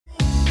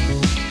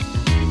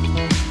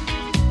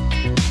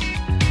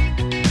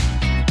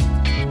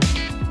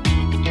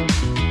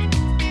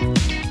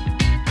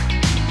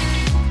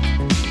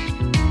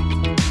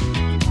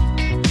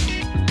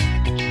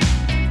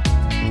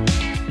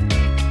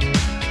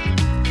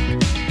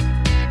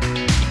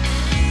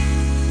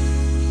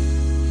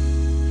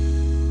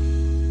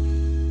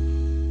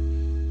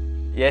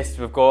Yes,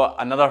 we've got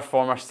another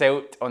former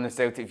Celt on the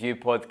Celtic View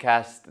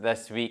podcast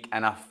this week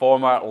and a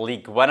former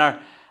league winner,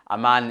 a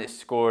man that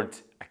scored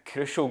a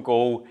crucial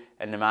goal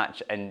in the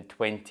match in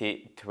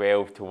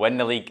 2012 to win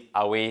the league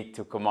away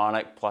to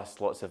Kilmarnock, plus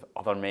lots of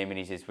other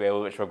memories as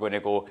well, which we're going to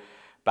go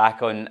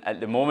back on at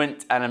the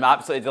moment. And I'm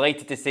absolutely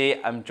delighted to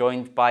say I'm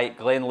joined by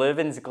Glenn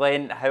Loovens.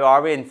 Glenn, how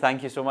are we? And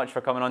thank you so much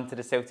for coming on to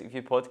the Celtic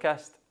View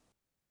podcast.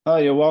 Oh,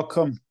 you're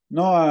welcome.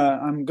 No,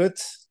 I'm good.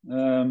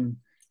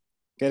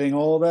 Getting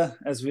older,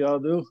 as we all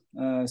do.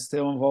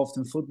 Still involved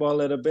in football a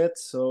little bit.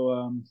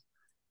 So,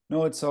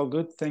 no, it's all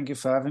good. Thank you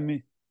for having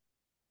me.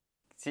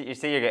 See, you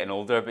say you're getting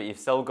older, but you've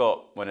still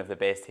got one of the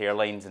best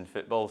hairlines in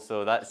football,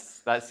 so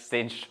that's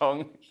staying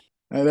strong.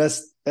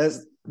 That's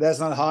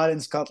not hard in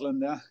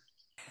Scotland,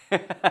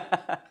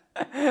 yeah.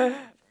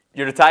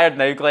 You're retired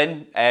now,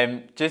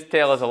 Glenn. Just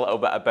tell us a little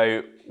bit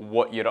about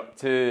what you're up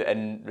to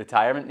in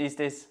retirement these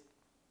days.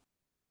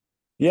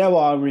 Yeah, well,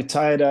 I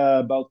retired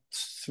about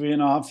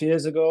 3.5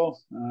 years ago.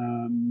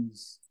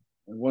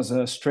 It was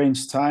a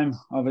strange time,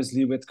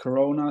 obviously, with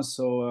Corona.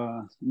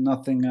 So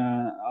nothing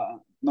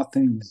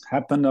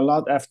happened a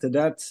lot after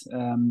that.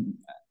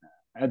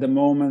 At the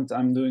moment,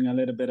 I'm doing a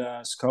little bit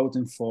of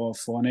scouting for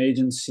an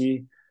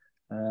agency,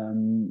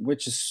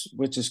 which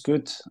is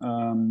good.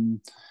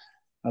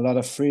 A lot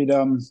of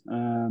freedom,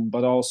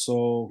 but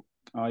also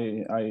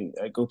I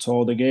go to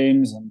all the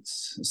games and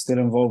still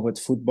involved with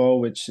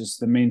football, which is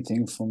the main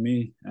thing for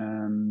me.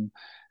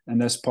 And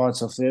there's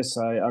parts of this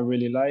I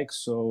really like.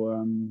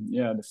 So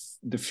yeah,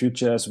 the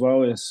future as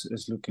well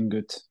is looking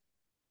good.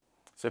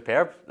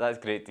 Superb. That's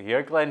great to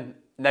hear, Glenn.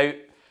 Now,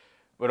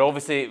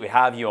 we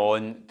have you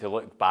on to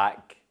look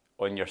back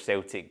on your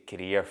Celtic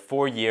career.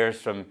 4 years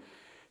from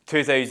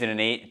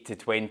 2008 to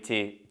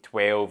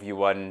 2012, you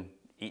won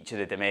each of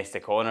the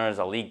domestic honours,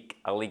 a league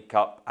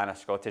cup and a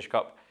Scottish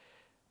Cup.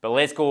 But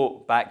let's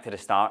go back to the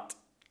start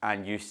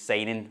and you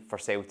signing for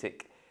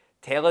Celtic.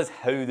 Tell us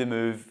how the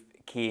move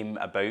came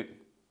about.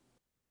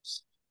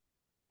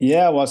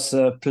 Yeah, I was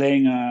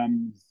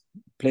playing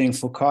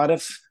for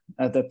Cardiff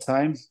at that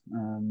time.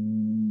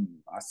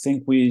 I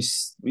think we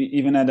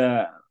even had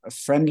a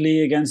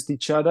friendly against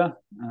each other.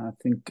 I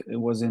think it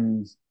was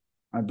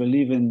I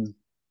believe in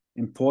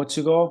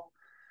Portugal.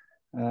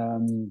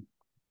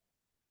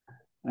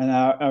 And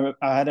I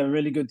had a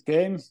really good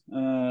game.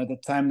 At the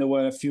time, there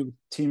were a few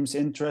teams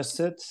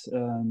interested.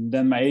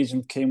 Then my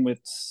agent came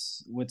with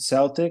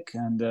Celtic,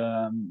 and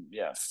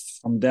yeah,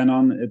 from then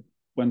on it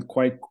went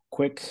quite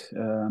quick.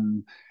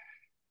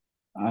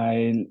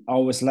 I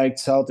always liked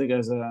Celtic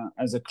as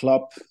a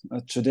club, a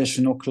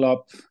traditional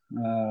club,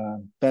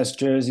 best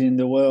jersey in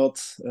the world.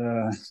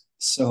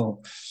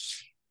 So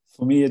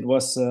for me, it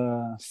was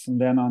from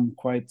then on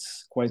quite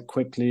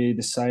quickly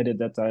decided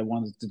that I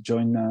wanted to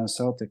join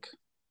Celtic.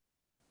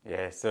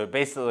 Yeah, so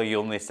basically you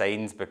only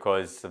signed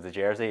because of the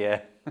jersey,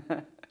 yeah.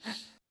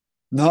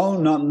 No,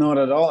 not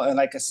at all.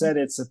 Like I said,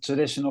 it's a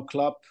traditional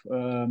club.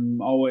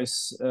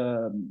 Always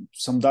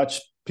some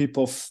Dutch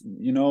people,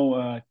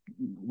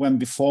 went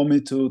before me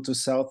to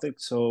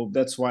Celtic, so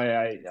that's why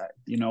I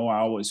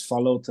always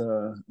followed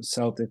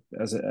Celtic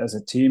as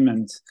a team,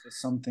 and it's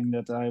something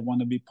that I want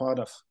to be part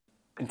of.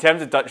 In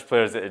terms of Dutch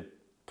players that had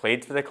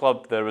played for the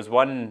club, there was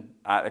one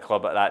at the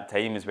club at that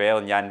time as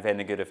well, Jan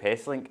Vennegoor of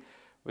Hesselink.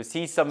 Was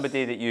he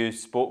somebody that you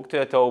spoke to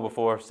at all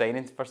before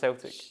signing for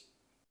Celtic?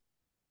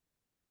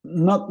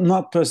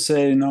 Not per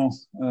se, no.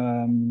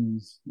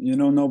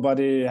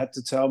 Nobody had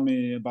to tell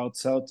me about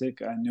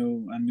Celtic. I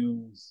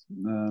knew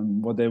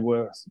what they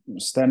were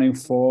standing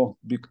for.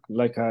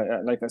 Like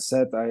I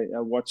said, I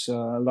watch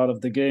a lot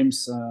of the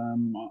games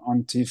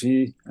on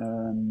TV.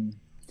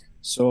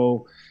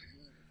 So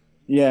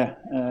yeah,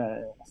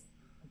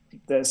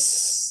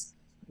 there's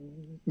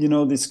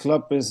this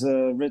club is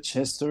a rich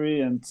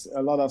history, and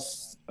a lot of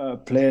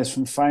players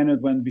from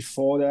Feyenoord went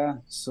before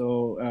there.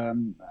 So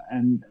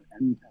and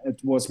it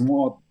was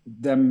more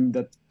them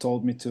that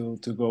told me to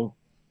go.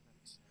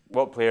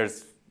 What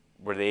players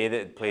were they that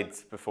had played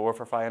before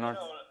for Feyenoord?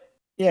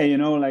 Yeah,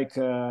 like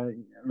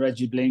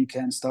Reggie Blink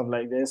and stuff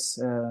like this.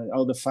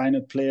 All the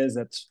Feyenoord players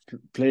that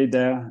played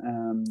there.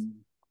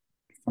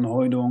 Van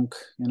Hooijdonk,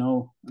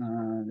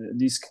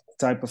 these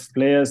type of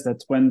players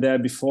that went there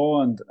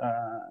before, and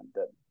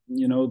that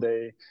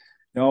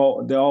they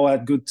all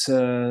had good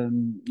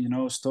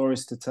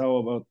stories to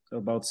tell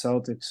about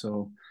Celtic.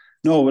 So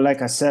no,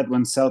 like I said,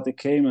 when Celtic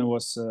came, it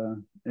was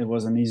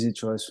an easy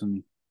choice for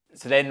me.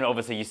 So then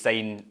obviously you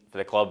sign for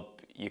the club,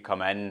 you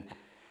come in.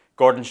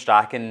 Gordon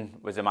Strachan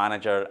was the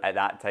manager at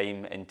that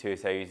time in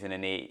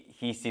 2008.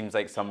 He seems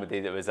like somebody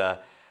that was a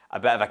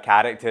bit of a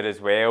character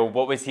as well.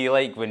 What was he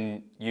like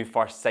when you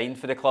first signed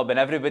for the club? And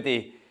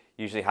everybody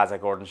usually has a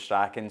Gordon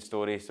Strachan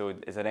story, so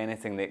is there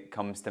anything that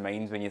comes to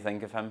mind when you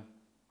think of him?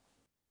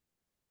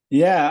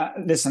 Yeah,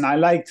 listen, I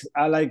like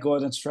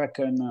Gordon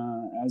Strachan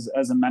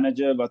as a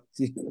manager, but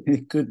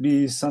he could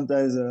be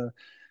sometimes a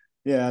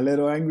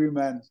little angry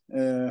man.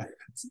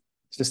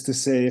 Just to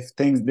say, if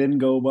things didn't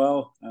go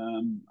well,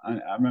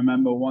 I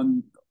remember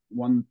one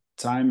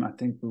time I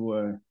think we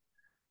were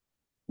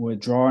were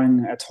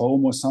drawing at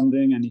home or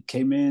something, and he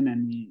came in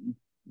and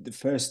the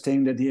first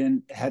thing that he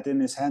had in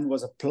his hand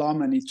was a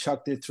plum, and he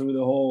chucked it through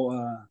the whole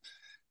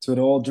to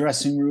the whole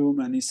dressing room,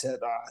 and he said,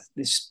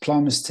 "This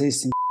plum is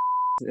tasting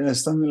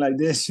something like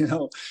this," you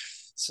know.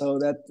 So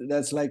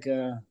that's like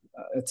a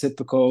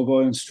typical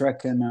Goran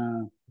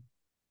Strachan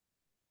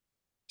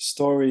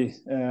story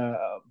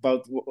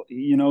about,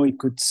 you know, he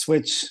could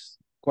switch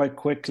quite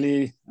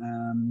quickly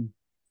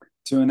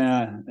to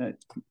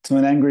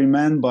an angry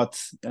man,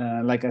 but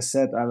like I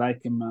said, I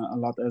like him a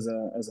lot as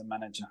a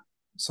manager.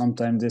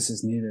 Sometimes this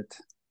is needed.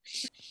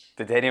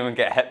 Did anyone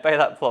get hit by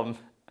that plum?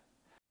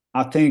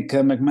 I think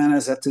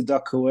McManus had to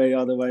duck away,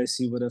 otherwise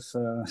he would have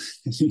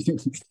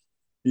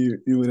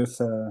he would have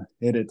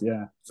hit it.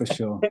 Yeah, for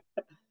sure.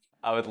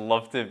 I would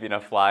love to have been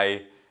a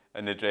fly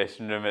in the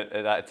dressing room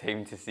at that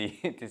time to see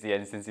to see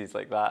instances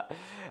like that.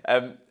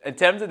 In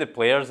terms of the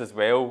players as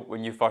well,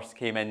 when you first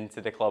came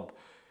into the club,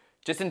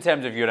 just in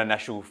terms of your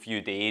initial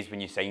few days when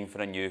you sign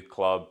for a new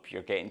club,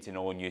 you're getting to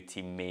know new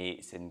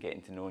teammates and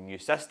getting to know new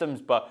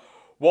systems. But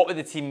what were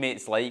the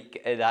teammates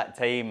like at that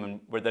time,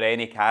 and were there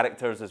any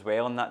characters as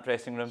well in that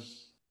dressing room?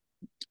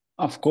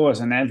 Of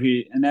course, in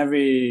every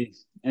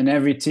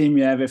team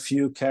you have a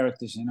few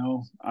characters. You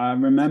know, I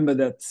remember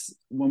that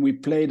when we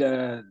played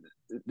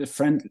the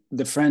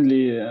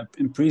friendly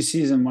in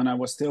preseason when I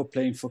was still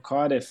playing for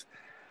Cardiff,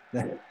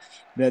 that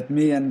that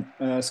me and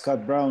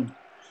Scott Brown,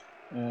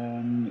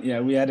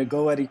 yeah, we had a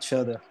go at each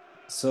other.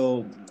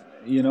 So,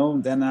 you know,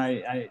 then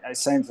I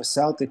signed for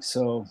Celtic.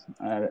 So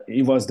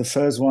he was the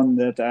first one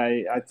that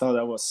I thought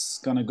I was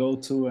gonna go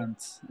to and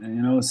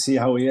you know, see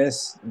how he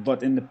is.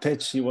 But in the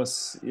pitch, he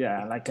was,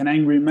 yeah, like an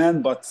angry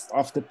man. But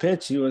off the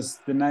pitch, he was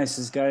the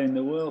nicest guy in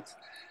the world.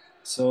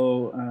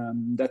 So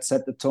that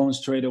set the tone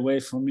straight away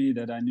for me,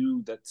 that I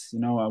knew that, you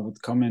know, I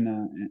would come in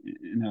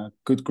a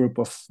good group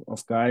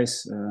of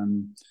guys.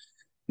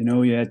 You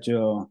know, you had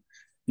your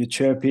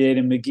Trippier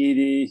and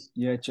McGeady,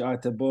 you had your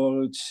Arta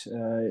Boric,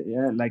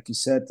 yeah, like you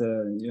said,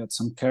 you had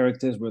some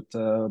characters with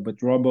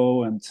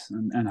Robbo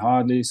and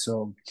Hardley.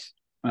 So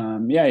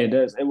yeah,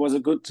 it was a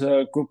good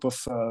group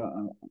of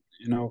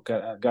you know,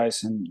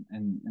 guys in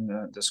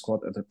the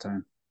squad at the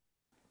time.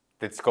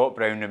 Did Scott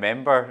Brown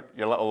remember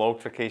your little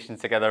altercations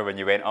together when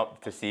you went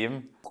up to see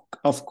him?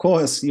 Of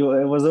course, it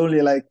was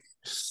only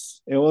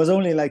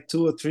like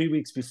 2 or 3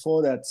 weeks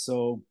before that.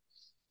 So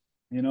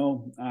you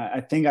know, I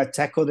think I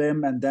tackled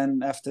him, and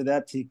then after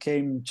that, he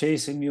came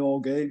chasing me all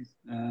game.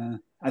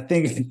 I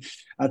think,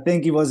 I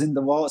think he was in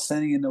the wall,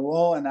 standing in the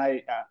wall, and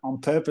I, on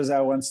purpose,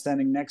 I went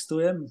standing next to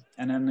him,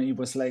 and then he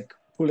was like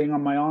pulling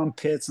on my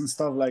armpits and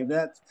stuff like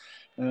that.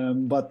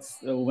 But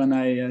when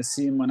I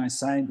see him when I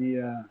signed,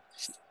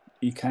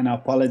 he kind of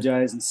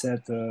apologized and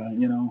said,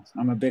 you know,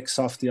 I'm a big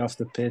softy off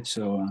the pitch,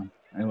 so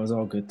it was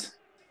all good.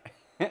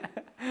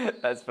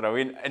 That's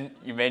brilliant. And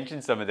you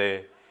mentioned some of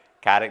the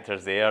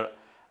characters there.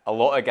 A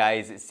lot of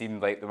guys, it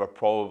seemed like they were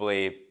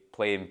probably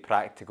playing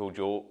practical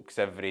jokes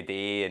every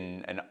day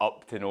and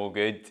up to no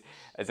good.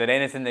 Is there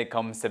anything that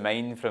comes to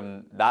mind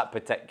from that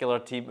particular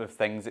team of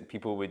things that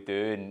people would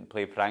do and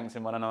play pranks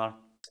on one another?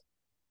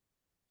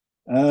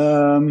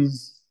 Um,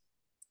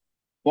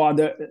 Well,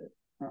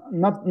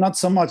 not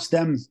so much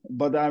them,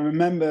 but I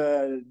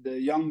remember the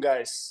young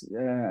guys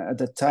at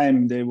the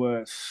time. They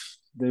were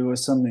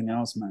something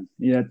else, man.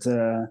 You had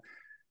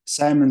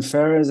Simon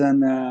Ferris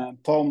and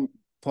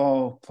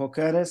Paul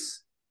Pocares.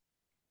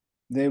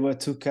 They were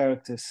two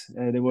characters.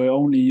 They were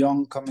only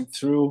young coming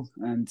through,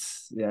 and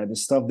yeah, the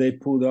stuff they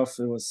pulled off,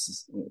 it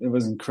was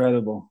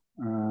incredible.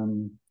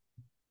 You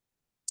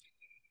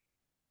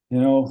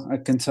know, I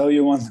can tell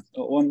you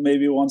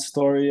one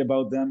story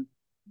about them.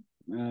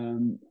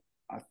 Um,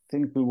 I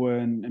think we were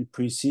in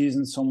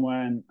preseason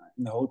somewhere in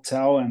the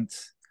hotel, and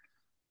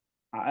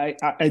I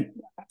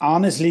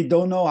honestly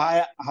don't know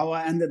how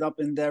I ended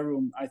up in their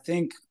room. I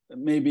think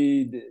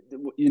maybe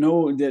you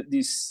know,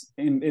 these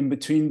in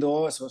between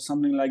doors or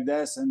something like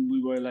this, and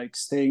we were like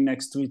staying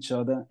next to each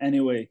other.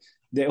 Anyway,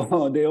 they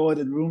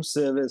ordered room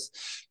service,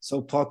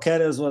 so Paul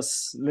Ketters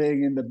was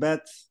laying in the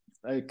bed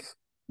like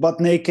butt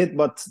naked,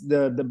 but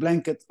the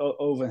blanket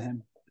over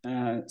him.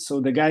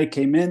 So the guy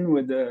came in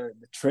with the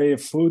tray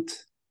of food,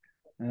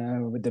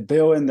 with the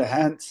bill in the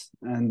hand,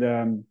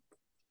 and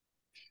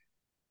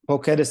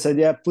Pocket said,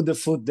 "Yeah, put the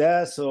food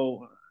there."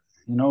 So,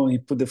 you know, he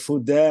put the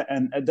food there,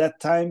 and at that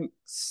time,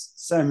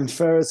 Simon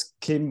Ferris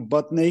came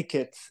butt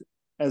naked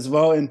as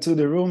well into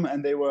the room,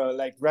 and they were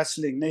like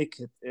wrestling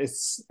naked.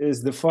 It's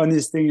the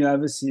funniest thing you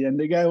ever see. And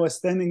the guy was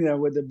standing there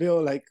with the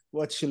bill, like,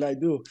 "What should I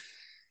do?"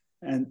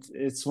 And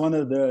it's one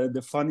of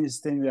the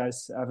funniest things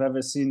I've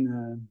ever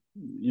seen.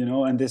 You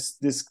know, and this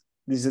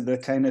these are the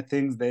kind of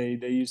things they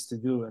used to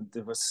do, and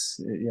it was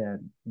yeah,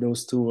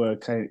 those two were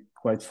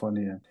quite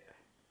funny. Yeah.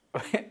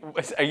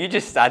 Are you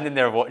just standing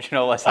there watching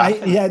all this I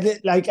happen? yeah,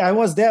 like I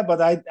was there, but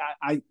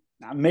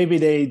maybe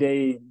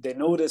they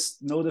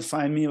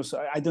notify me, or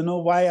so. I don't know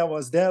why I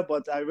was there,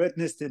 but I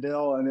witnessed it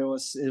all, and it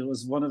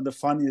was one of the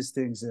funniest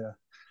things. Yeah,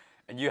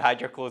 And you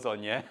had your clothes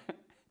on, yeah?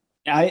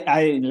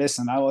 I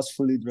listen. I was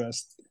fully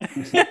dressed.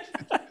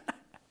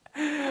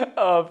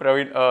 Oh,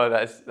 brilliant! Oh,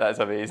 that's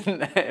amazing.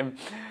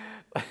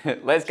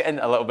 Let's get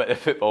into a little bit of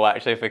football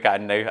actually, if we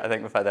can now. I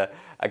think we've had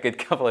a good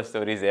couple of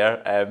stories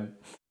there.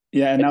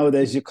 Yeah,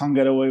 nowadays you can't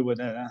get away with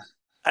it.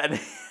 And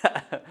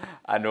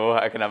I know,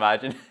 I can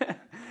imagine.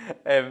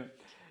 um,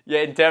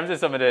 yeah, in terms of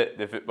some of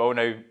the football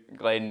now,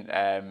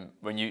 Glenn,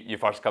 when you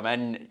first come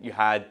in, you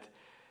had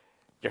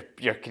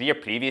your career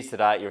previous to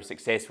that. You were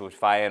successful with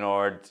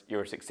Feyenoord, you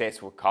were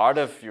successful with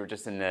Cardiff, you were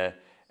just in the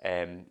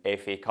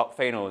FA Cup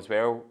final as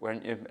well,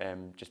 weren't you,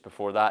 just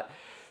before that?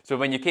 So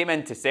when you came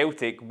into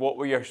Celtic, what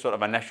were your sort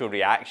of initial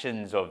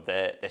reactions of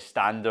the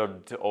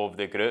standard of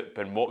the group,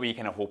 and what were you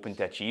kind of hoping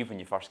to achieve when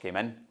you first came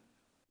in?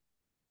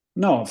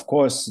 No, of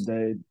course,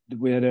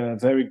 we had a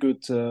very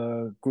good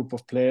group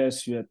of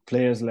players. You had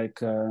players like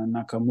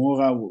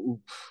Nakamura,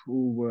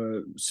 who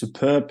were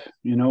superb.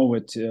 You know,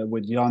 with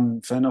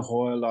Jan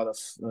Vennegoor,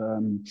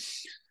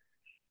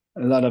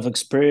 a lot of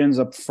experience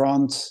up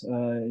front.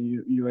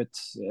 You had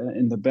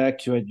in the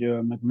back, you had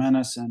your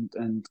McManus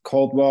and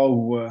Caldwell,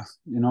 who were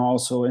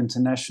also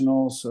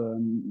internationals.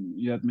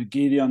 You had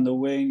McGeady on the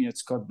wing. You had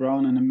Scott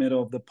Brown in the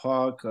middle of the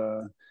park.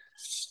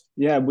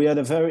 Yeah, we had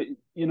it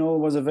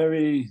was a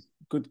very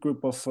good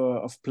group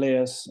of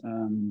players.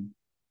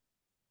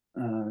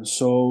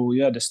 So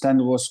yeah, the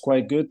standard was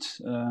quite good.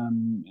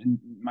 In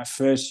my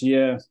first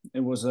year,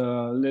 it was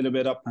a little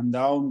bit up and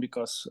down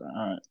because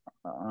I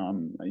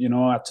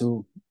had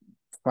to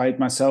fight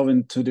myself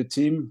into the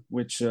team,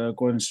 which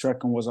Gordon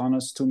Strachan was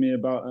honest to me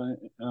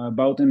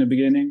about in the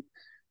beginning.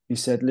 He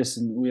said,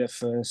 "Listen, we have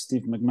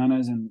Steve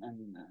McManus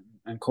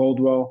and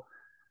Caldwell,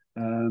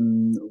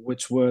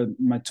 which were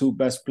my two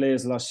best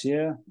players last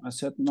year." I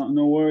said,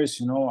 "No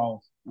worries,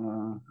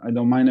 I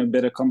don't mind a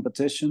bit of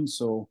competition."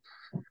 So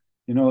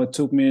it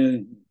took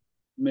me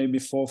maybe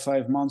 4 or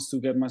 5 months to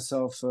get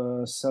myself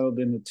settled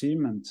in the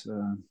team, and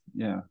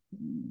yeah,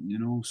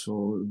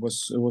 so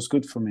it was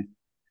good for me.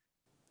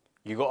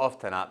 You got off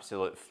to an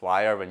absolute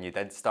flyer when you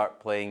did start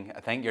playing.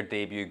 I think your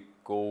debut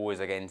goal was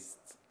against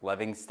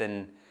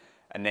Livingston,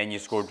 and then you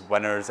scored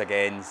winners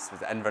against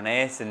was it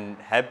Inverness and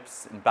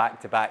Hibs in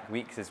back-to-back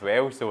weeks as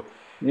well. So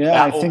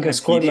Yeah, I that think I opening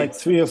scored like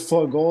period, 3 or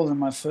 4 goals in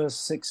my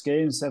first 6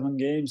 games, 7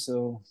 games.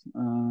 So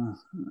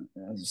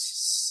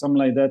something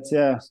like that.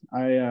 Yeah,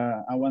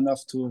 I went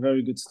off to a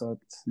very good start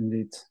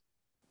indeed.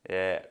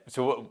 yeah.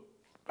 So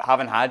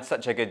having had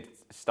such a good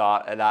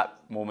start at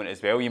that moment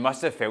as well, you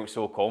must have felt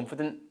so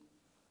confident.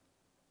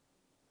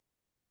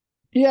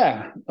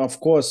 Yeah, of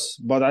course,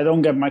 but I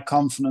don't get my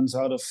confidence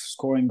out of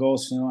scoring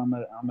goals.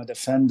 I'm a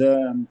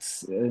defender, and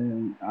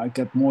I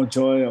get more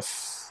joy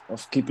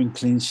of keeping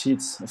clean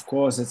sheets. Of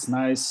course, it's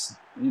nice,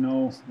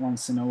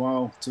 once in a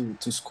while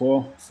to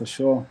score for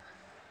sure.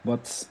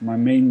 But my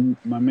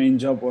main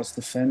job was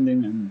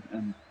defending,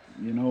 and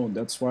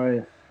that's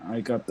why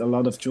I got a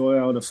lot of joy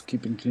out of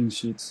keeping clean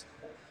sheets.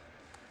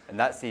 And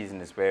that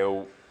season as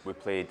well, we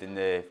played in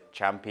the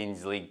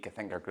Champions League. I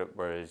think our group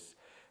was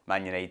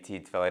Man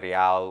United,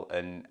 Villarreal,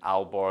 and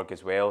Aalborg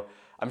as well.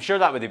 I'm sure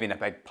that would have been a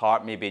big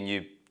part, maybe in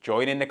you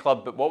joining the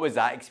club. But what was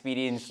that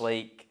experience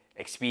like?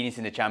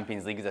 Experiencing the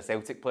Champions League as a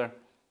Celtic player?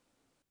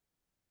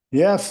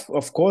 Yeah,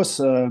 of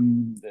course.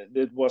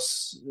 It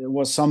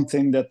was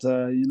something that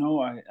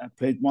I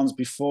played once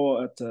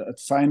before at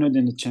Feyenoord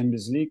in the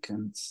Champions League,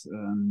 and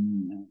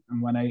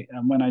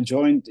when I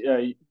joined,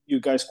 you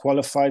guys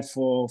qualified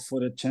for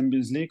the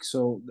Champions League,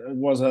 so it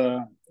was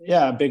a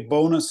big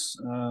bonus,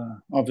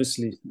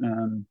 obviously.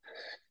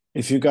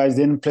 If you guys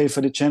didn't play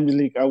for the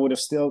Champions League, I would have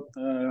still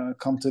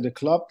come to the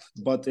club,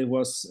 but it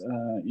was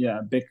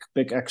a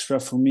big extra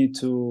for me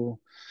to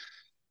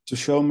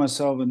show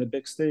myself in the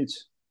big stage.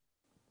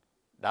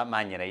 That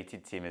Man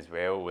United team as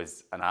well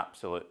was an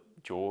absolute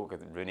joke.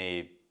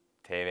 Rooney,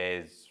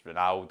 Tevez,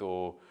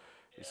 Ronaldo,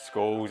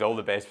 Scholes, all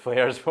the best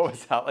players. What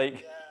was that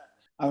like?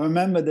 I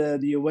remember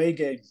the away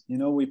game.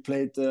 We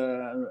played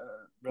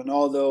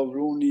Ronaldo,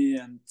 Rooney,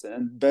 and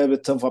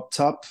Berbatov up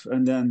top,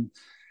 and then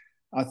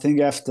I think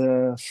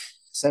after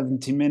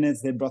 70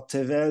 minutes they brought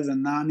Tevez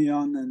and Nani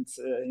on, and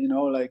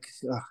like,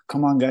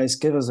 come on guys,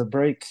 give us a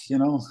break.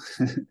 It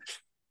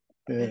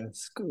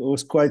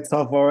was quite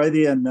tough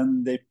already, and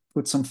then they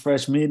put some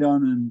fresh meat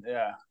on, and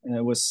yeah,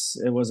 it was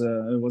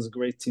a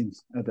great team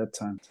at that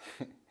time.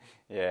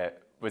 Yeah.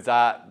 Was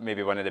that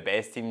maybe one of the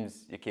best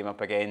teams you came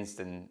up against,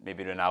 and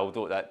maybe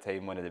Ronaldo at that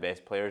time, one of the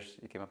best players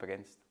you came up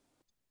against?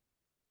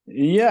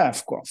 Yeah,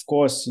 of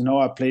course.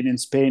 I played in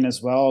Spain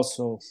as well,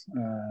 so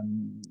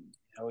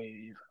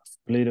we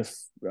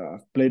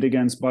played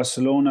against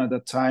Barcelona at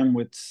that time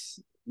with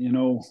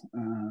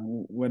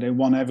where they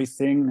won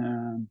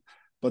everything,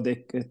 but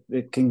they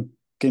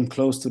came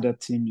close to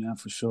that team, yeah,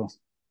 for sure.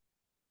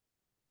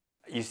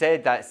 You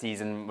said that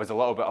season was a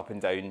little bit up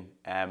and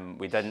down.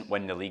 We didn't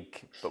win the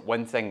league, but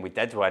one thing we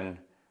did win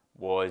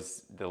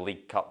was the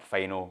League Cup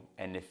final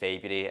in the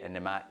February in the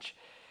match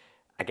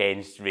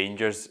against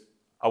Rangers.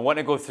 I want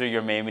to go through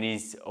your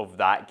memories of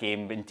that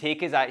game and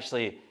take us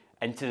actually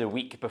into the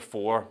week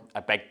before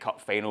a big cup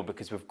final,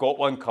 because we've got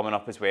one coming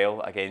up as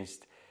well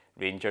against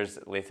Rangers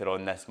later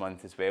on this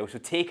month as well. So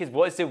take us,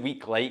 what's the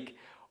week like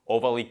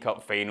of a League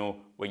Cup final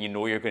when you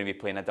know you're going to be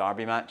playing a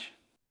derby match?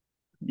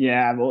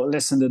 Yeah, well,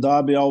 listen, the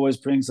derby always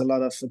brings a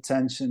lot of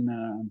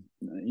attention,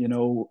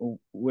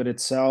 with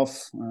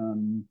itself,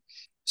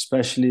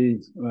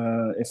 especially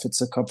if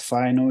it's a cup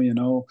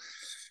final.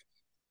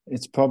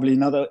 It's probably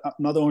not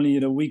only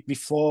the week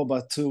before,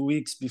 but 2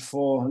 weeks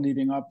before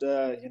leading up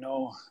there.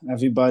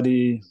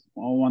 Everybody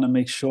want to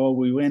make sure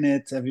we win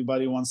it.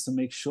 Everybody wants to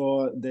make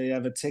sure they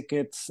have a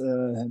ticket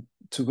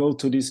to go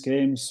to these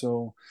games.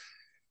 So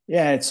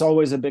yeah, it's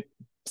always a bit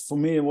for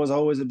me. It was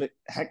always a bit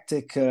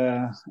hectic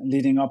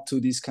leading up to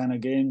these kind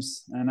of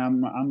games, and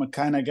I'm a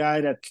kind of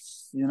guy that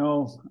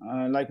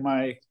like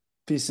my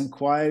peace and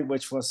quiet,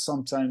 which was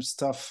sometimes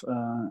tough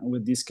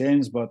with these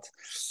games. But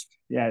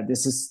yeah,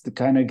 this is the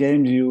kind of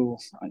game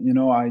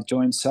I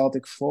joined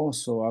Celtic for,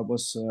 so I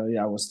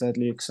was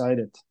deadly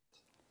excited.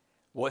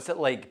 What's it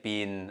like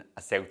being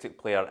a Celtic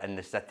player in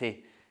the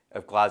city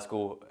of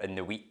Glasgow in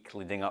the week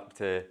leading up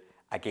to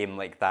a game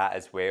like that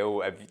as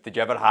well? Did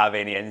you ever have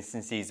any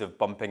instances of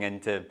bumping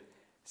into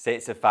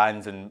sets of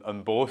fans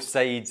on both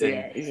sides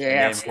Yeah, and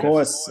yeah, them of kind of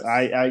course.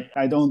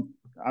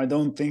 I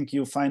don't think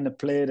you find a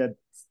player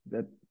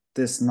that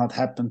this not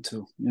happened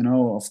to.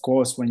 Of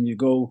course, when you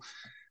go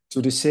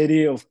to the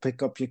city or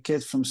pick up your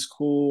kids from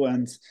school,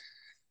 and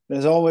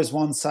there's always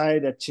one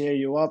side that cheer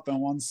you up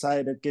and one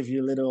side that give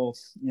you little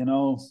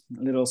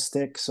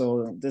stick.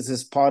 So this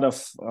is part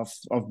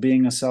of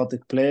being a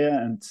Celtic player,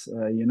 and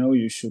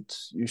you should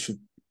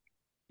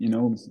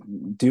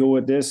deal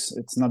with this.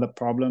 It's not a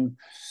problem.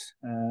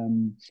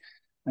 Um,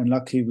 and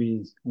lucky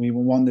we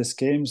won this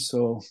game.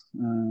 So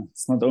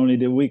it's not only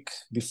the week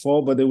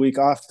before, but the week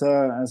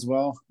after as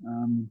well,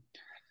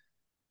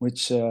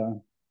 which a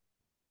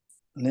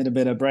little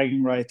bit of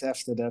bragging right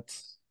after that.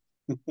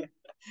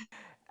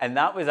 And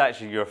that was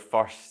actually your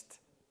first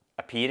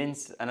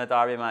appearance in a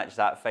derby match,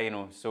 that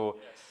final. So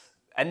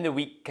in the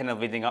week kind of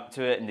leading up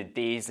to it, in the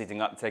days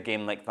leading up to a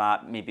game like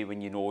that, maybe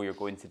when you know you're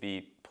going to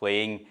be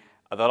playing,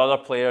 are there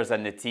other players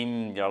in the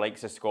team, your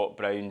likes of Scott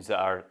Browns, that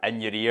are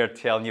in your ear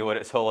telling you what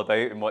it's all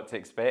about and what to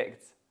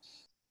expect?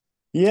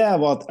 Yeah,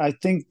 well, I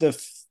think the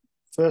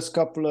first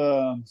couple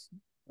of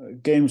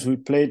games we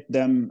played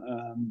them,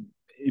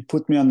 he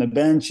put me on the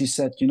bench. He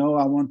said,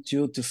 I want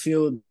you to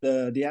feel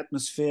the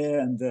atmosphere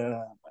and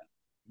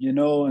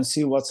and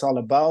see what's all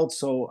about.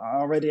 So I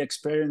already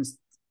experienced,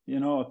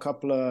 a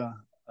couple of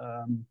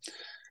um,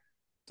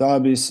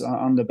 derbies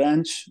on the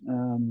bench,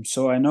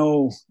 so I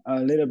know a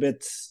little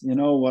bit,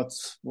 what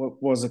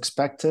was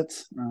expected.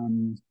 So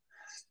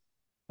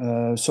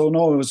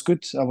no, it was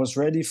good. I was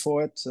ready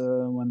for it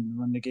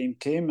when the game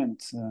came,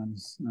 and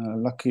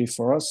lucky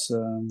for us,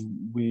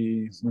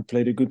 we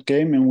played a good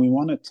game and we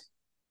won it.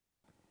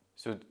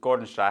 So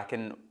Gordon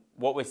Strachan,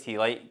 what was he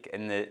like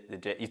in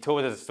you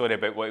told us a story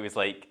about what he was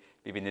like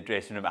maybe in the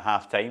dressing room at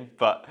half time,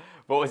 but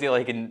what was he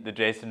like in the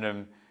dressing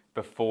room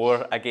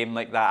before a game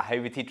like that? How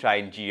would he try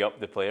and G up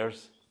the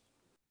players?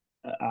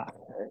 Uh,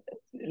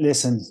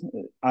 Listen,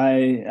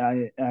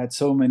 I had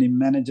so many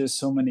managers,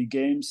 so many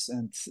games,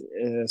 and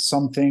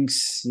some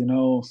things,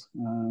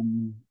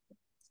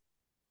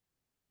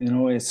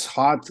 it's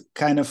hard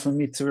kind of for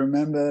me to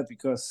remember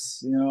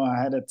because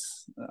I had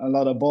a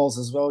lot of balls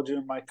as well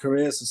during my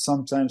career. So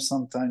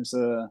sometimes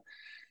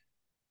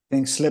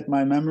things slip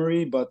my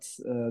memory. But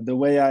the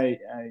way I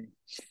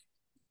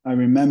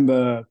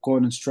remember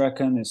Gordon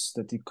Strachan is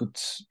that he could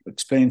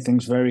explain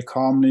things very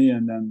calmly,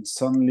 and then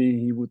suddenly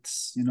he would,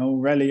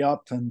 rally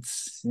up and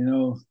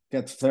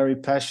get very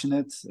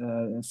passionate.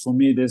 For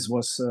me, this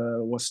was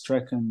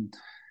Strachan.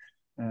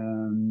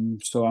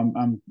 So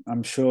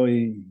I'm sure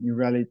he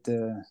rallied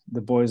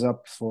the boys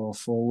up for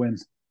a win.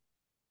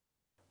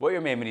 What are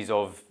your memories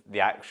of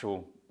the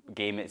actual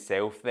game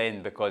itself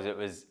then? Because it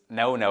was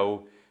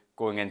 0-0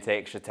 going into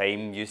extra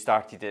time. You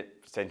started at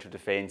central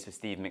defence with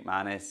Steve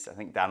McManus. I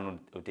think Dan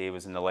O'Day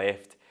was in the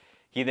left.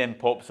 He then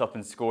pops up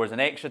and scores an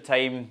extra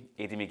time.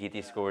 Aidan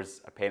McGeady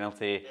scores a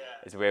penalty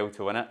as well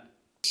to win it.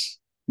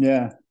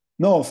 Yeah,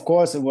 no, of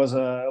course it was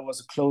a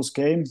close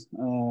game,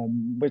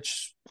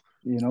 which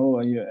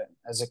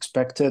as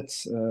expected.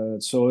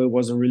 So it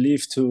was a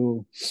relief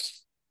to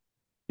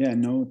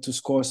to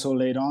score so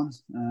late on.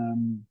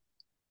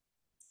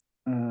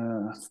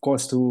 Of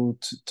course, to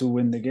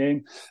win the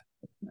game.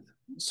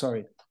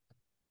 Sorry.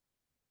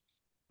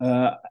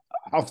 Uh,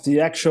 of the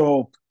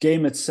actual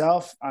game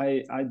itself,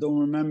 I don't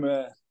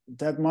remember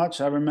that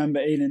much. I remember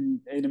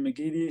Aidan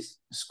McGeady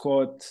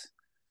scored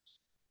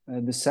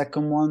the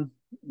second one.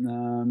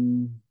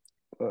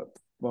 But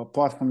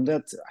apart from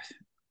that,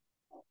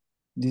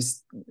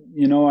 these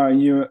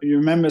you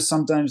remember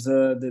sometimes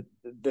the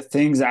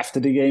things after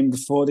the game,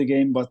 before the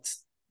game, but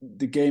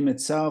the game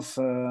itself,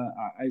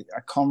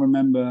 I can't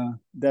remember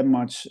that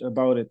much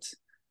about it,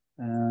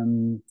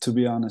 to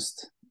be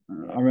honest.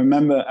 I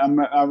remember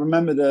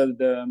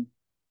the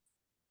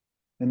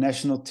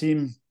national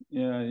team.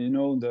 Yeah,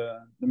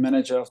 the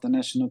manager of the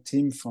national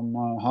team from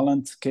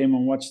Holland came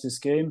and watched this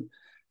game,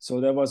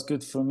 so that was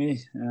good for me.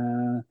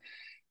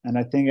 and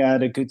I think I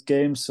had a good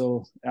game.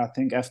 So I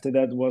think after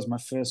that was my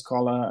first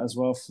color as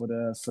well for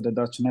the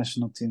Dutch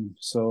national team.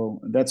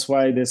 So that's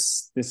why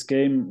this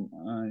game,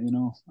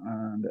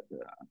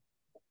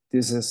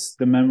 this is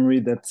the memory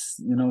that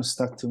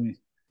stuck to me.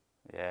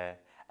 Yeah,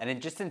 and then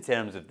just in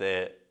terms of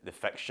the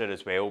fixture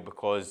as well,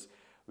 because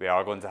we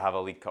are going to have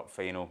a League Cup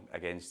final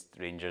against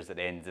Rangers at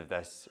the end of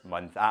this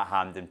month at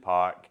Hampden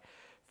Park,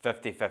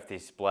 50-50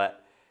 split.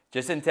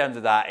 Just in terms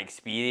of that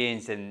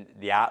experience and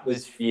the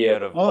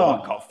atmosphere of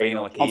a cup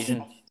final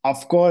occasion.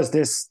 Of course,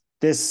 these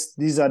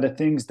are the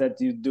things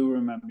that you do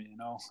remember.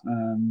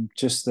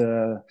 Just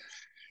the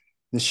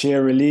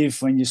sheer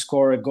relief when you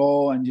score a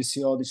goal and you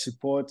see all the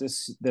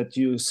supporters that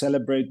you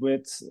celebrate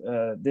with.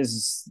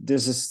 This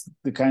is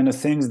the kind of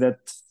things that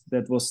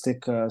will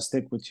stick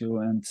with you,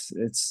 and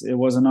it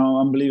was an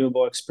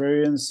unbelievable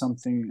experience,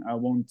 something I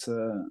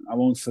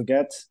won't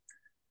forget.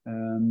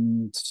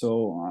 I'm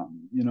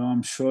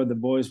sure the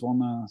boys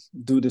wanna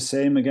do the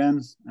same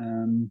again.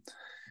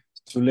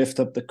 To lift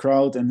up the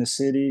crowd and the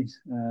city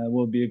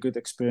will be a good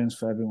experience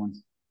for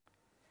everyone.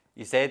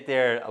 You said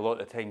there a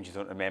lot of times you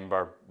don't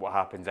remember what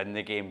happens in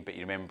the game, but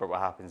you remember what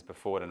happens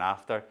before and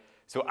after.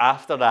 So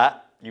after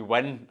that, you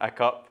win a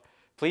cup.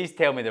 Please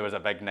tell me there was a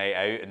big night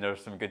out and there were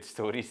some good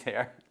stories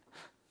there.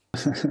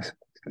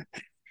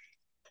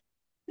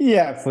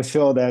 Yeah, for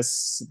sure.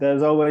 There's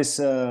always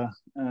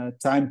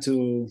time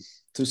to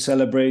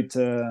celebrate,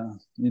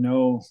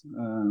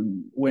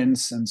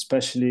 wins, and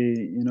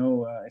especially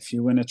if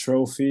you win a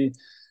trophy.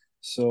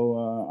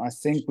 So I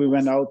think we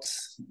went out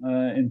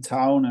in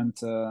town and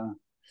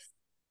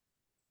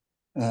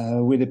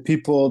with the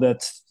people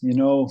that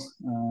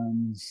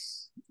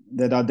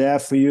that are there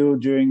for you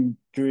during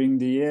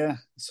the year.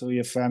 So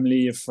your family,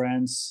 your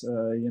friends,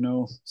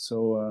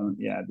 So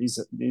yeah,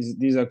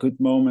 these are good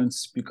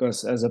moments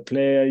because as a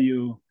player,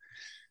 you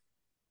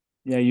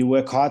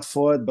work hard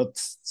for it, but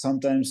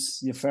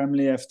sometimes your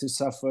family have to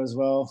suffer as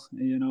well.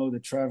 The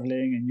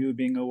traveling and you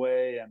being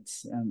away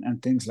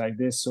and things like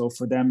this. So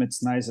for them,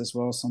 it's nice as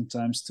well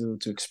sometimes to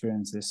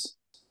experience this.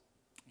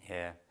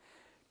 Yeah.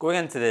 Going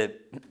into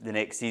the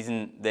next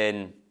season,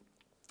 then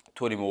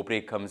Tony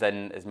Mowbray comes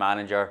in as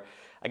manager.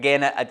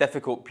 Again, a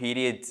difficult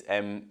period.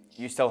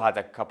 You still had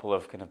a couple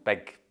of kind of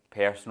big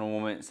personal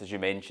moments, as you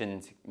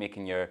mentioned,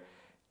 making your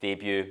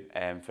debut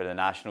for the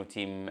national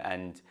team.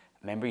 And I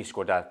remember you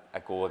scored a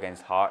goal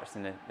against Hearts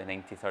in the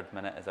 93rd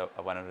minute as a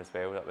winner as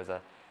well. That was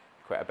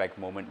quite a big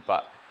moment.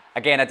 But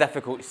again, a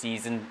difficult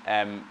season,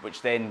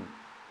 which then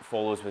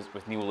follows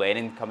with Neil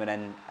Lennon coming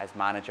in as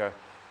manager.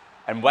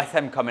 And with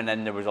him coming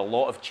in, there was a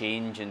lot of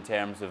change in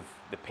terms of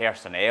the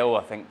personnel.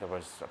 I think there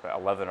was about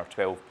 11 or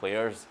 12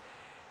 players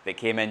that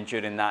came in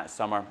during that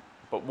summer.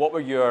 But what were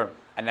your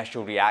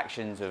initial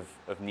reactions of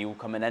Neil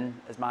coming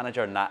in as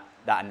manager and that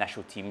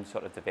initial team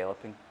sort of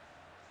developing?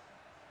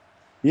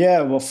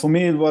 Yeah, well, for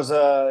me it's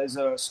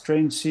a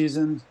strange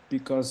season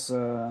because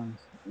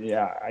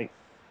yeah, I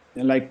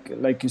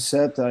like you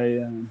said,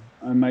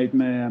 I made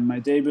my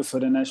debut for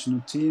the national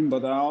team,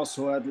 but I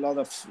also had a lot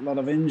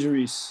of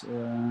injuries.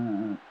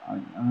 I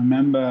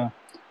remember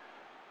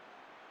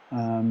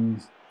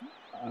um,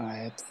 I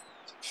had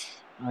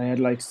I had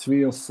like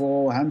 3 or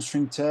 4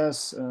 hamstring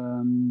tears.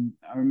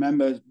 I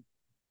remember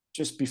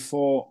just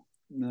before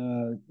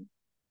uh,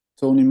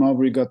 Tony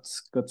Mowbray got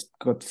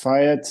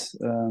fired.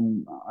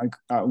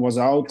 I was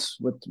out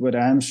with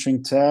a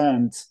hamstring tear,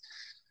 and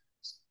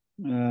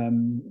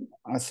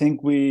I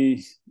think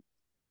we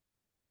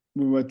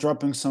were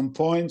dropping some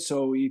points,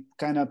 so he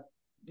kind of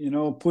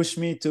pushed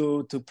me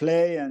to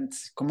play and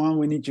come on,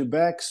 we need you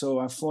back. So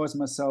I forced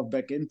myself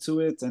back into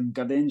it and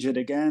got injured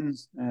again,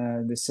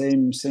 the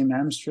same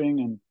hamstring,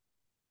 and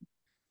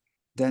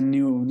then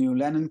new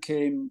Lennon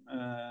came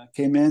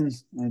in,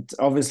 and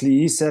obviously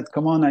he said,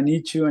 "Come on, I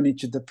need you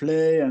to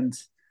play." And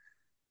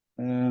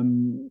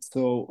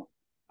so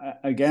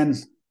again,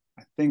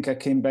 I think I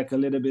came back a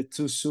little bit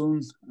too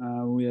soon.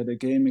 We had a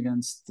game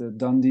against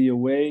Dundee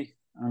away,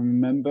 I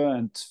remember,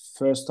 and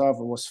first half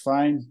it was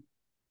fine,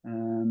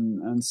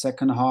 and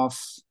second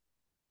half,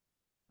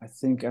 I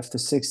think after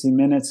 60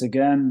 minutes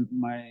again,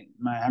 my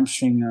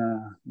hamstring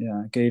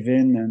gave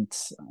in, and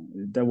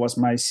that was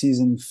my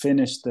season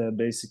finished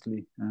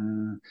basically.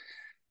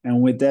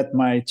 And with that,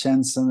 my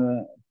chance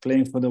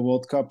playing for the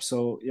World Cup.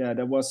 So yeah,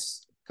 that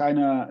was kind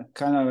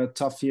of a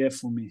tough year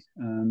for me.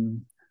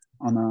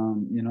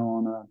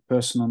 On a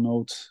personal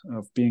note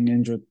of being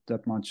injured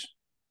that much.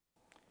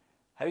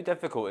 How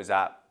difficult is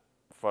that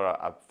for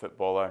a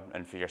footballer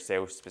and for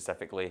yourself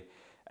specifically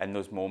in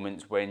those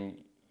moments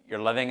when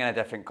you're living in a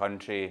different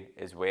country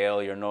as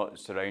well? You're not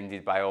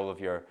surrounded by all of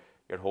your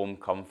home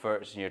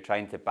comforts and you're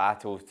trying to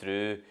battle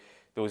through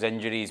those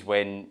injuries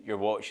when you're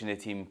watching the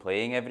team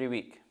playing every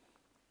week.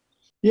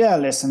 Yeah,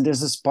 listen,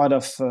 this is part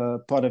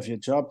of your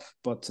job,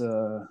 but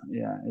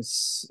yeah,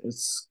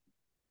 it's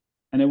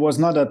and it was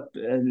not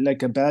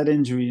like a bad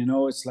injury,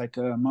 it's like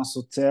a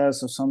muscle tear.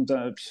 So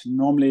sometimes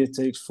normally it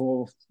takes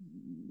 4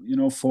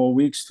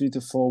 weeks, 3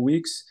 to 4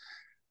 weeks,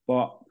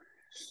 but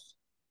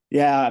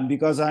yeah,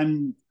 because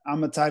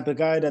I'm a type of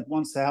guy that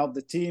wants to help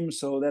the team,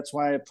 so that's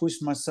why I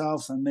pushed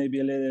myself and maybe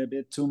a little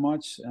bit too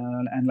much.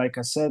 And like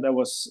I said, I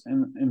was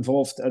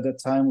involved at that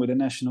time with the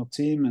national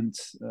team, and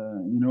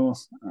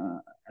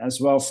as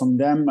well from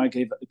them, I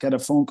get a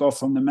phone call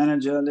from the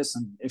manager.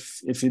 Listen,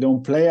 if you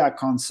don't play, I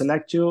can't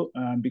select you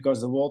because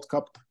the World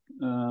Cup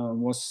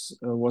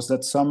was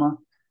that summer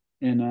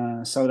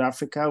in South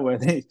Africa where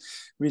they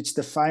reached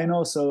the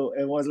final. So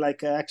it was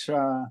like an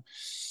extra,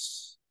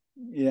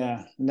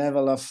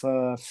 level of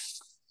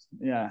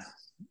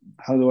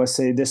how do I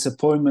say,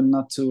 disappointment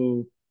not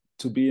to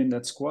be in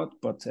that squad.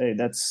 But hey,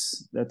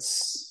 that's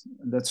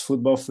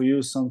football for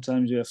you.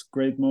 Sometimes you have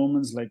great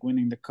moments like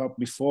winning the cup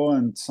before,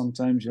 and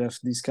sometimes you have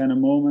these kind of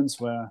moments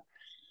where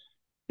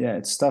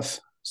it's tough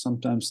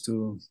sometimes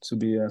to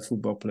be a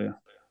football player.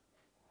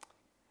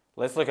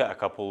 Let's look at a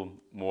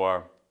couple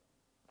more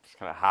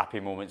kind of happy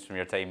moments from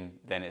your time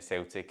then at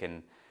Celtic.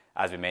 And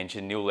as we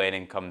mentioned, Neil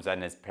Lennon comes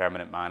in as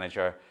permanent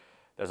manager.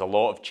 There's a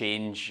lot of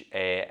change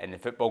in the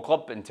football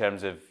club in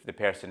terms of the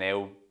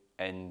personnel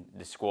in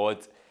the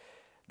squad.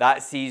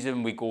 That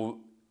season we go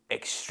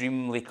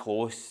extremely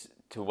close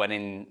to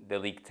winning the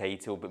league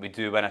title, but we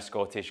do win a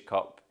Scottish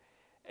Cup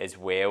as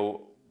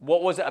well.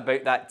 What was it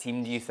about that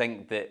team, do you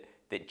think,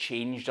 that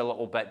changed a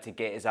little bit to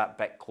get us that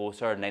bit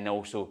closer and then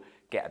also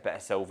get a bit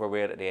of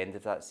silverware at the end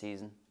of that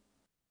season?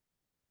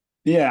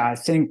 Yeah, I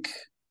think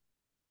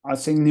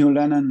Neil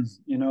Lennon,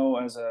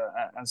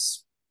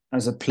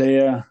 as a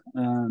player,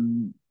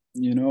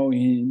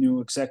 he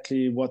knew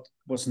exactly what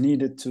was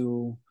needed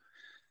to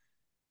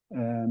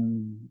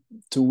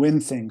win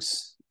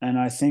things, and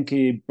I think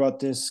he brought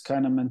this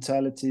kind of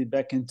mentality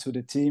back into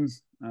the team.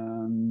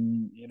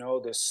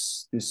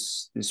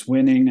 This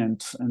winning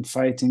and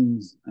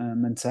fighting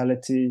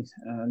mentality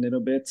a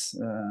little bit.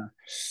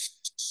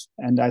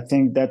 And I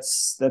think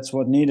that's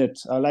what needed.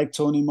 I like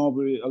Tony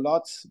Mowbray a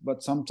lot,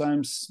 but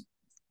sometimes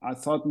I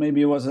thought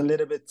maybe he was a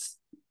little bit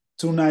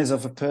too nice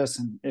of a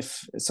person.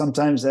 If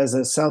sometimes as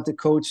a Celtic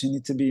coach you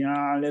need to be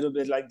a little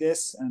bit like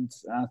this, and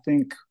I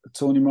think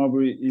Tony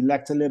Mowbray he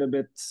lacked a little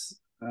bit,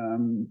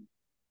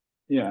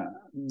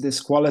 this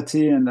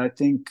quality, and I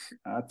think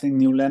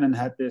Neil Lennon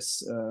had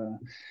this,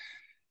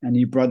 and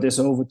he brought this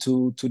over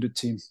to the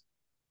team.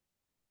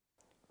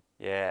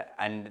 Yeah,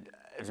 and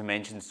as I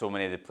mentioned, so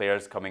many of the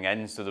players coming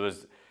in, so there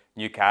was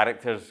new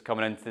characters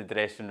coming into the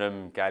dressing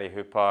room: Gary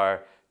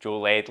Hooper, Joe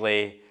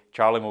Ledley,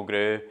 Charlie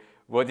Mulgrew.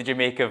 What did you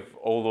make of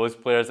all those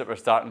players that were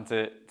starting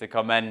to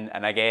come in?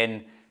 And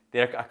again,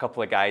 there are a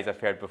couple of guys I've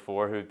heard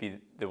before who would be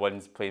the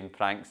ones playing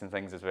pranks and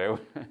things as well.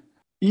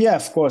 Yeah,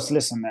 of course.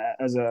 Listen,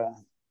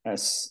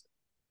 as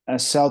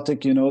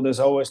Celtic, there's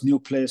always new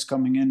players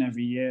coming in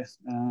every year,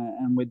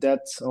 and with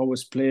that,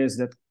 always players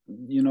that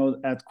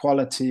add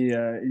quality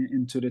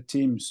into the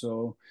team.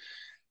 So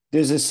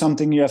this is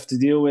something you have to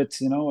deal with,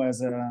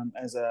 as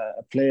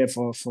a player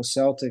for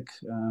Celtic.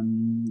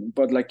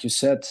 But like you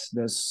said,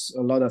 there's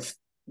a lot of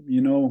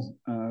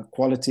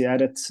quality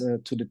added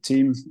to the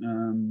team.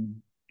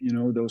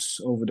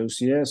 Those over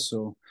those years.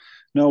 So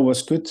no, it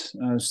was good.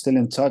 Still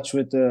in touch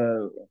with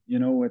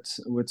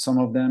with some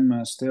of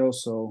them still.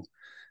 So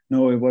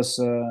no, it was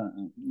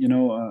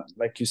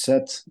like you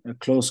said, a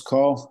close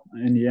call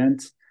in the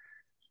end.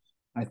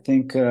 I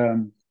think.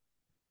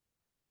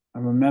 I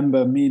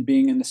remember me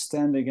being in the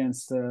stand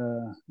against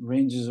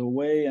Rangers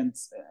away, and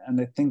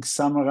I think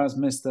Samaras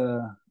missed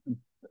a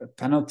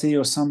penalty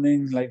or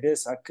something like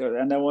this.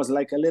 And that was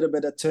like a little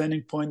bit a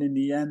turning point in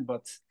the end.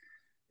 But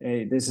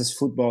hey, this is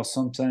football.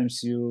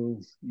 Sometimes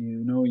you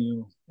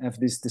have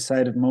these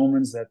decided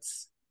moments that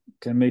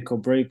can make or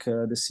break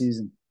the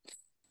season.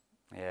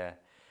 Yeah,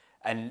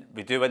 and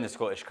we do win the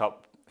Scottish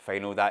Cup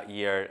final that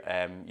year.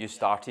 You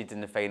started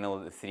in the final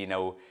at the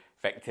 3-0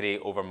 victory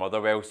over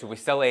Motherwell, so we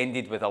still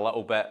ended with a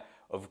little bit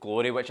of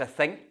glory, which I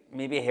think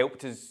maybe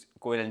helped us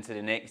going into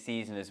the next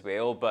season as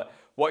well. But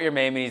what are your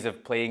memories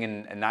of playing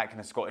in that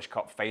kind of Scottish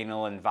Cup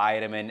final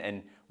environment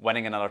and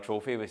winning another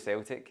trophy with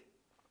Celtic?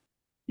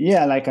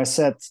 Yeah, like I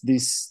said,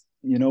 these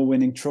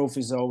winning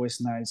trophies are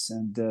always nice,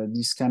 and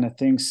these kind of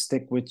things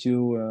stick with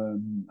you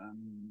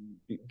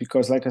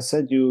because, like I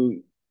said,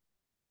 you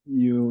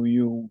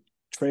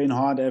train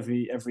hard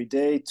every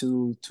day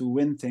to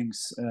win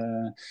things.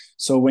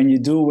 So when you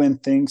do win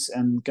things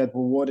and get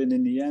rewarded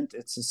in the end,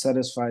 it's a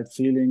satisfied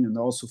feeling, and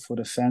also for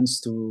the fans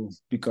too,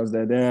 because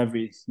they're there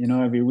every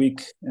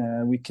week,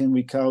 week in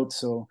week out.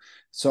 So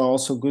it's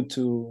also good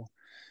to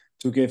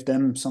give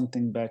them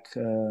something back,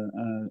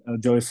 a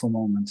joyful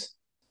moment.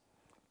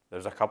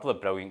 There's a couple of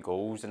brilliant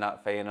goals in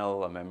that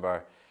final. I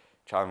remember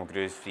Charlie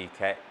Mulgrew's free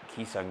kick,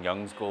 Ki-Sung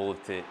Young's goal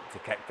to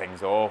kick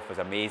things off was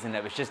amazing.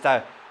 It was just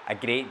a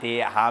great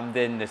day at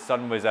Hampden. The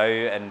sun was out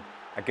and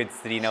a good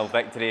 3-0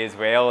 victory as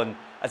well. And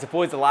I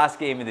suppose the last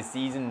game of the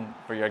season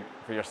for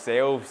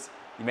yourselves,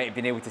 you might have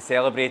been able to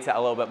celebrate it a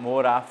little bit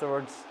more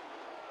afterwards.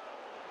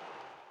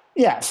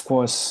 Yeah, of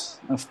course.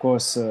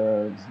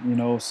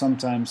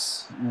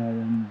 Sometimes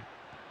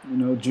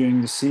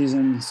during the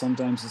season,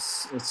 sometimes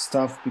it's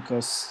tough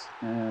because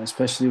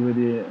especially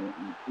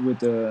with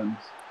the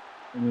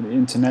with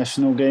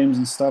international games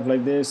and stuff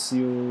like this,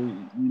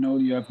 you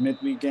have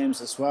midweek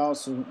games as well.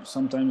 So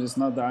sometimes it's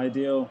not the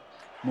ideal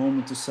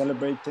moment to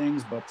celebrate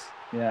things. But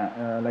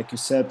yeah, like you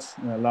said,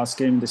 last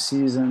game of the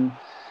season,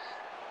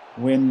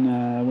 win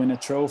a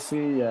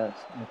trophy. Yeah,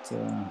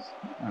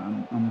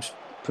 I'm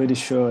pretty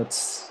sure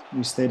it's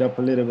we stayed up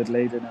a little bit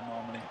later than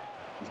normally.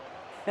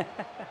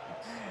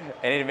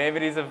 Any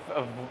memories of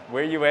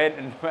where you went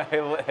and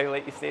how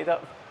late you stayed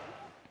up?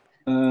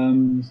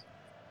 Um,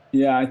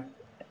 yeah,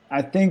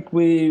 I think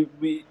we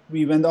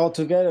went all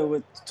together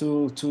with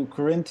to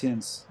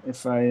Corinthians,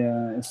 if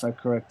I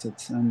correct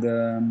it,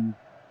 and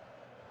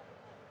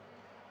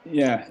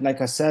yeah,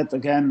 like I said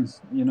again,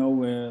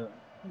 we're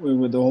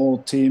with the whole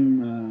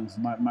team,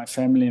 my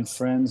family and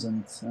friends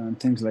and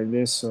things like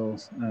this. So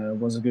it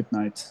was a good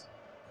night.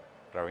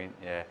 Brilliant,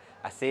 yeah.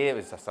 I say it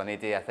was a sunny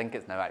day. I think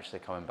it's now actually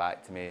coming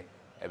back to me.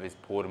 It was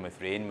pouring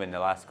with rain when the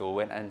last goal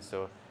went in,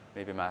 so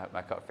maybe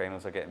my cup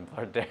finals are getting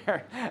blurred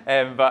there.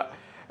 But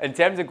in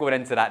terms of going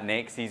into that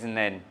next season,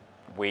 then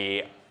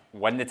we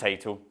win the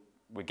title,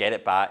 we get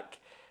it back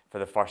for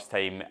the first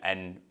time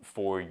in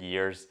 4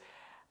 years.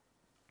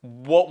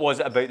 What was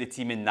it about the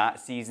team in that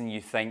season you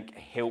think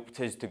helped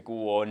us to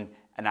go on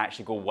and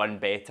actually go one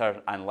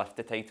better and lift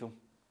the title?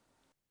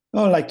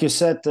 Oh, like you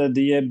said, the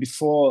year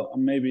before,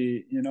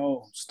 maybe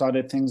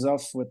started things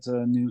off with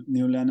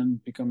New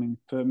Lennon becoming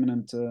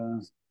permanent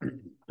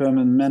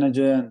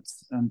manager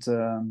and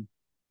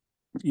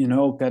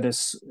got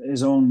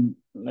his own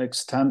like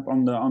stamp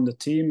on the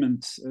team,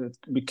 and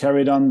we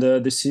carried on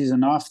the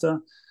season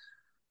after.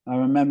 I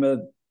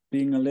remember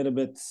being a little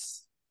bit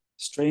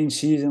strange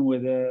season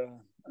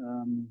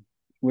um,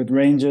 with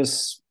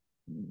Rangers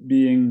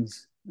being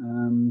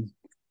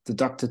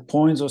deducted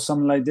points or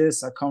something like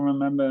this. I can't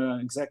remember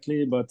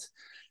exactly, but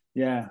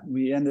yeah,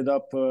 we ended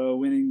up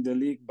winning the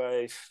league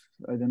by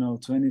I don't know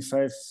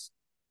 25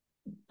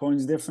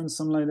 points difference,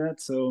 something like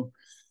that. So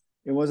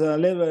it was a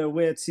little bit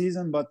weird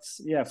season, but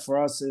yeah, for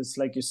us, it's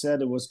like you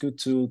said, it was good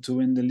to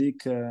win the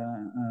league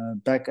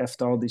back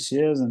after all these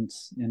years, and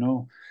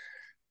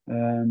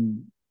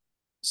um,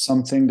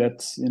 something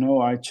that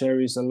I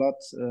cherish a lot.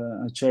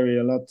 I cherish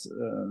a lot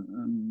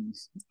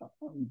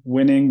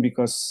winning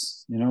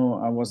because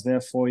I was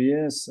there 4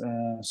 years,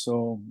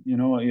 so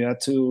you had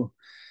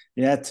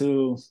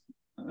to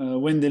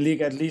win the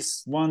league at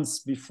least once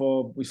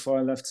before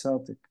I left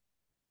Celtic.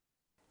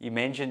 You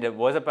mentioned it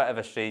was a bit of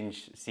a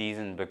strange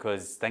season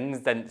because things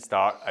didn't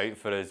start out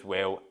for us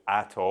well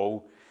at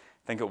all.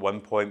 I think at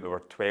one point we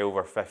were 12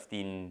 or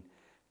 15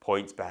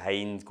 points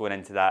behind going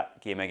into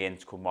that game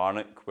against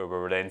Kilmarnock, where we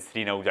were then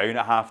 3-0 down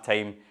at half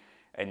time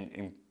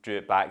and drew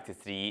it back to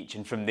 3 each.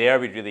 And from there,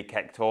 we really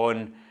kicked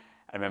on.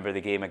 I remember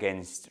the game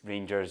against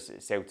Rangers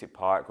at Celtic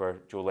Park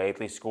where Joe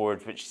Ledley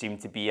scored, which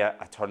seemed to be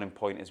a turning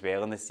point as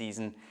well in the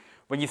season.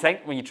 When you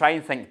try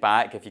and think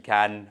back, if you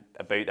can,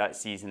 about that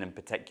season in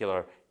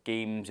particular,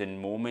 games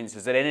and moments,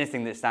 is there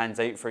anything that stands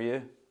out for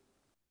you?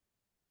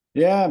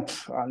 Yeah,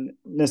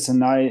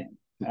 listen,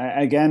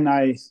 again,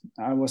 I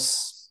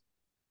was,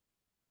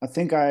 I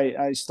think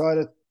I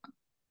started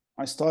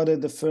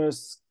the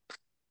first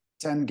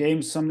 10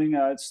 games, something.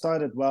 I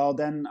started well.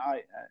 Then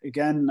I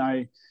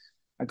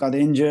got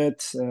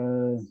injured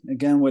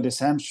again with his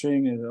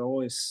hamstring. It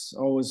always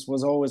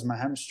my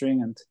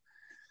hamstring, and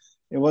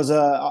it was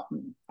I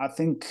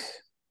think,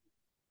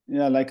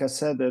 yeah, like I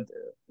said,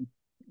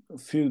 a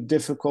few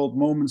difficult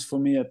moments for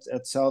me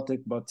at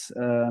Celtic, but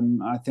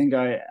I think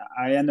I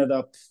ended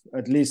up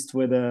at least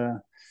with a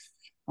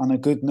on a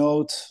good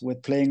note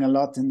with playing a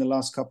lot in the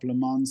last couple of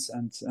months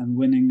and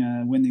winning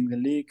the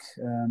league.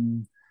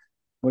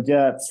 But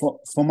yeah,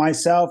 for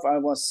myself, I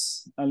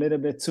was a little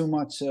bit too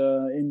much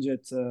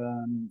injured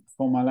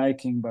for my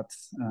liking. But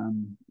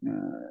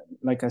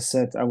like I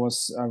said, I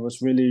was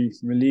really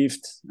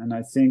relieved, and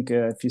I think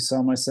if you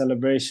saw my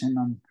celebration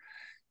on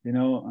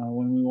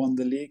when we won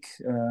the league,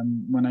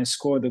 when I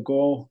scored the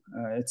goal,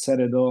 it said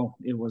it all.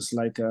 It was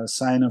like a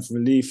sign of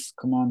relief.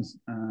 Come on,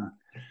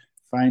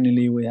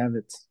 finally we have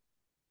it.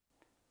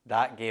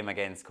 That game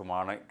against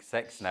Kilmarnock,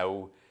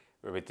 6-0,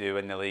 where we do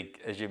win the league,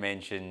 as you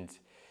mentioned,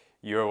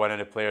 you were one of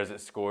the players that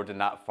scored in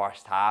that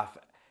first half.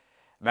 I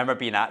remember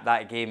being at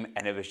that game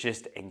and it was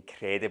just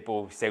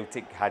incredible.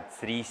 Celtic had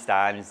three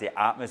stands, the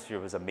atmosphere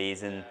was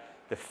amazing,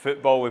 the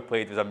football we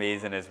played was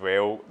amazing as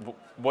well.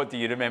 What do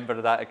you remember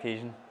of that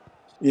occasion?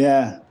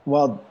 Yeah,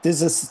 well,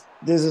 this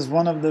is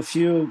one of the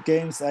few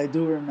games I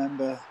do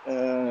remember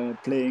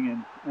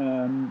playing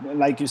in.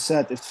 Like you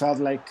said, it felt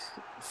like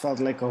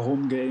a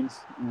home game.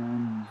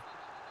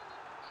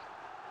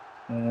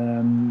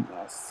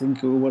 I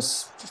think it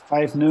was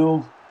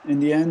 5-0 in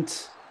the end.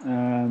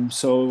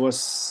 So it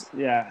was,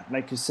 yeah,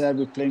 like you said,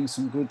 we're playing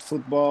some good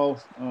football,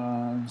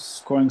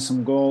 scoring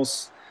some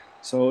goals.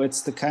 So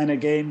it's the kind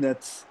of game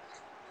that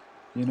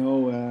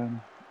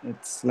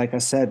it's like I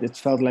said, it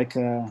felt like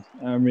a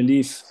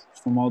relief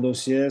from all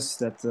those years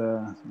that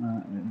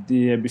the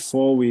year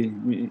before we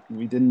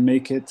didn't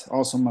make it.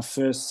 Also, my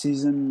first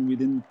season we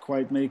didn't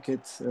quite make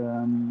it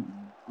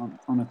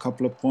on a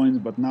couple of points,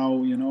 but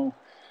now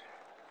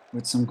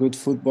with some good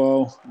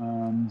football.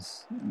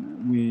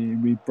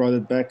 We brought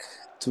it back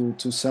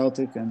to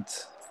Celtic, and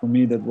for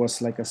me that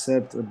was, like I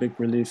said, a big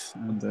relief,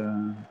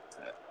 and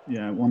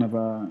yeah, one of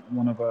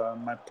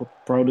my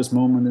proudest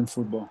moment in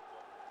football.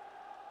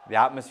 The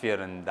atmosphere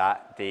on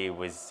that day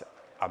was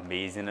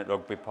amazing at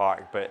Rugby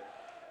Park, but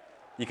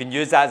you can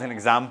use that as an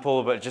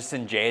example, but just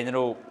in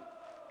general,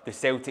 the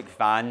Celtic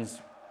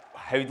fans,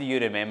 how do you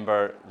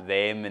remember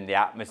them and the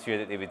atmosphere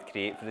that they would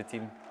create for the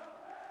team?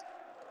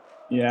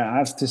 Yeah, I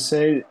have to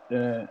say,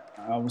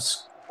 I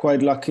was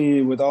quite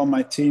lucky with all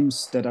my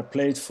teams that I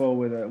played for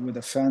with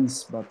the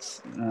fans.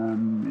 But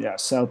yeah,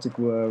 Celtic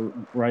were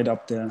right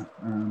up there,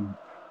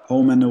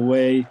 home and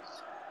away.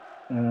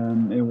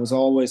 It was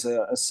always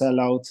a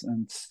sellout,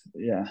 and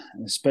yeah,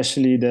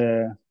 especially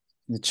the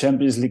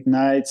Champions League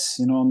nights,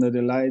 under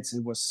the lights,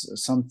 it was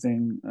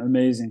something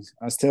amazing.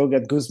 I still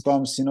get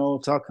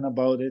goosebumps, talking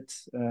about it.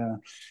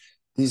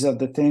 These are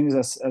the things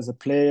as a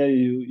player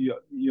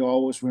you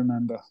always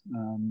remember.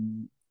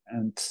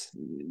 And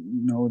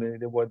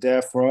they were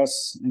there for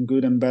us in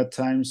good and bad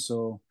times.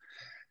 So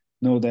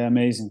no, they're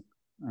amazing.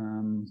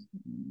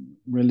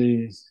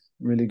 Really,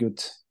 really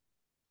good.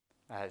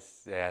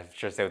 Yeah, I'm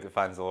sure Celtic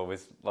fans will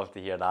always love to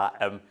hear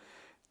that.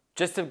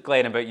 Just to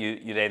Glenn about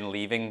you then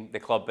leaving the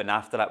club, and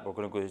after that we're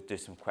going to go do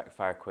some quick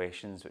fire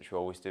questions, which we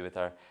always do with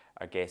our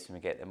guests when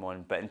we get them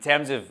on. But in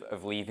terms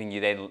of leaving, you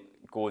then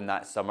going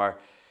that summer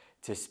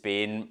to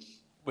Spain.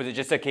 Was it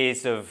just a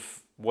case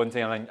of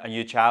wanting a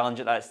new challenge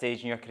at that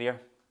stage in your career?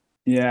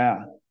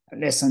 Yeah,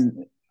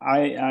 listen,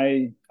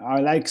 I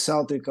like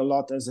Celtic a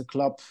lot as a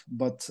club,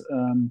 but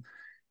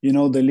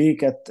the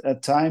league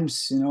at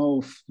times,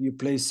 you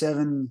play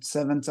seven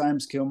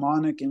times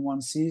Kilmarnock in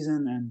one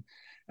season, and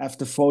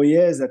after 4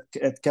 years, that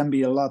it can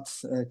be a lot.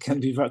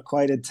 Can be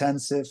quite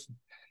intensive.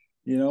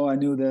 I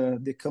knew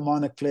the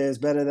Kilmarnock players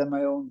better than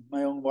my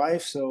own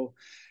wife, so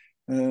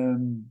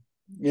um,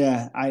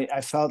 yeah,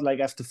 I felt like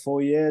after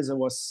 4 years, it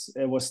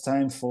was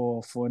time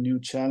for a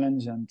new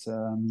challenge,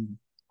 and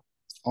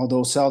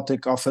although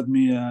Celtic offered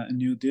me a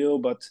new deal,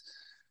 but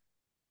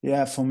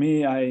yeah, for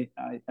me, I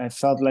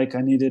felt like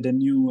I needed a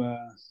new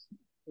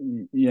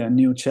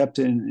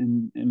chapter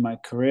in my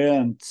career,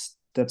 and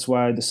that's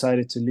why I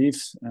decided to leave.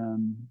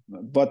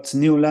 But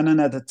Neil Lennon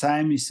at the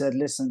time, he said,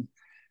 "Listen,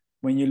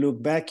 when you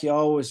look back, you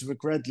always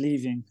regret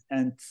leaving."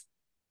 And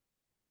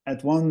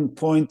at one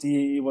point,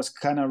 he was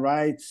kind of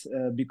right,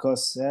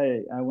 because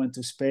hey, I went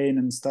to Spain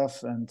and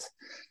stuff, and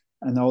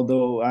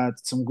although I had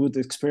some good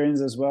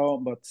experience as well,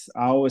 but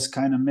I always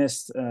kind of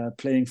missed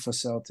playing for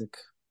Celtic.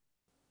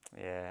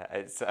 Yeah,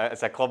 it's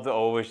a club that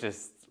always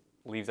just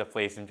leaves a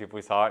place in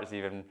people's hearts,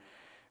 even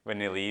when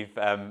they leave.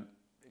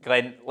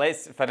 Glenn,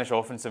 let's finish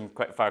off on some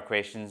quick fire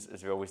questions,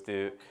 as we always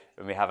do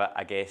when we have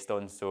a guest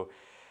on. So,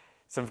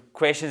 some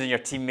questions on your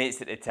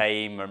teammates at the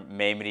time, or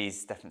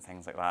memories, different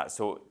things like that.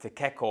 So, to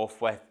kick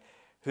off with,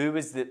 who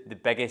was the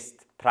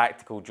biggest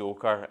practical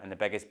joker and the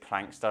biggest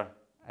prankster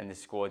in the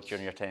squad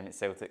during your time at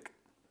Celtic?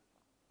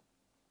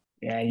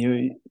 Yeah,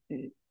 you.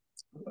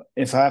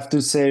 If I have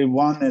to say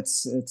one,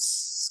 it's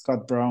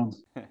Scott Brown.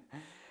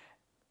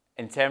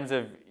 In terms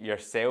of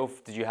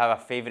yourself, did you have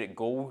a favourite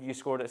goal you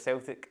scored at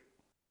Celtic?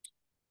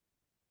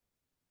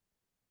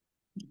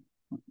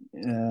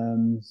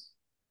 Um,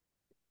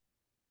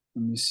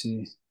 Let me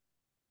see.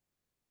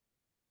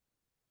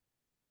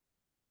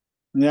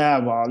 Yeah,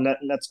 well,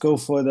 let's go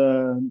for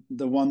the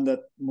one that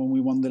when we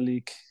won the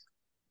league,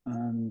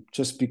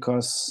 just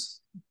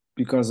because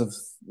of,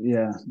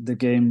 yeah, the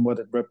game, what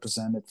it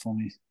represented for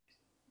me.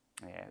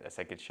 Yeah, that's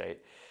a good shout.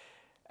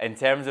 In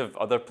terms of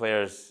other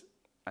players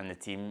in the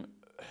team,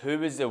 who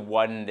was the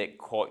one that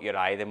caught your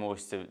eye the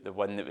most? The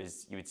one that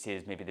was you would say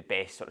is maybe the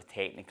best sort of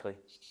technically?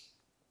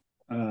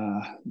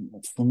 Uh,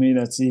 for me,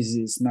 that's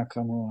easy. It's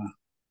Nakamura.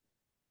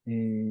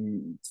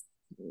 He,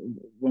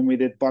 when we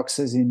did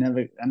boxes, I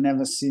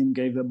never seen him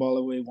gave the ball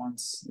away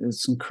once.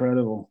 It's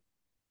incredible.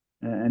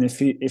 And if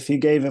he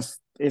gave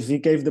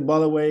the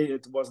ball away,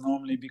 it was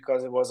normally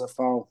because it was a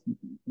foul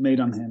made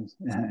on him.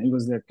 Yeah, he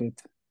was that good.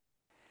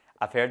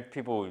 I've heard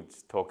people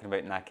talking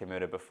about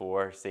Nakamura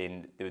before,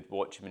 saying they would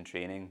watch him in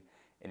training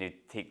and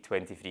he'd take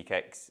 20 free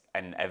kicks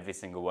and every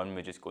single one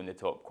would just go in the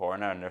top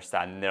corner and they're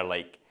standing there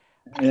like,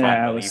 I can't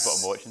Yeah, it believe what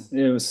I'm was watching.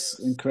 it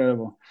was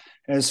incredible.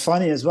 It was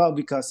funny as well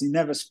because he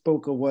never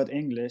spoke a word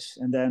English,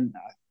 and then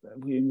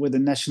with the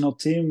national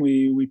team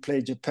we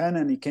played Japan,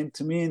 and he came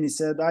to me and he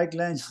said, "Hi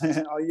Glenn,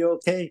 are you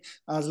okay?"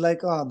 I was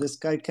like, "Oh, this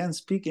guy can't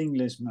speak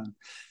English, man."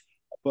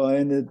 But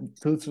in the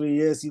 2 3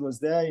 years he was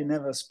there, he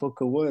never spoke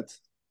a word.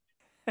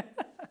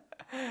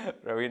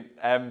 Brilliant.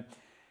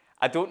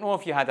 I don't know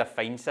if you had a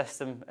fine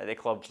system at the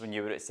club when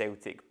you were at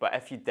Celtic, but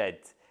if you did,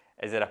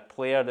 is there a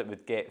player that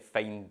would get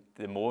fined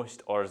the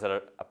most, or is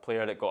there a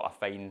player that got a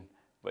fine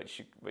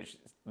which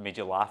made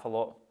you laugh a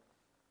lot?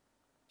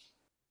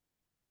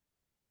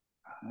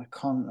 I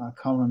can't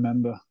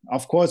remember.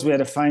 Of course, we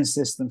had a fine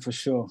system for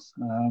sure,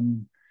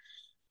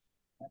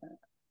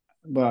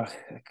 but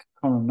I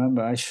can't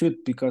remember. I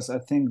should, because I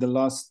think the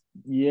last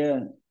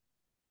year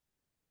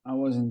I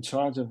was in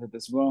charge of it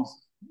as well.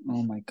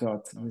 Oh my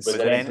God, it was Was so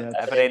there bad.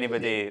 ever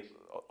anybody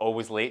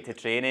always late to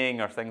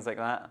training or things like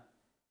that?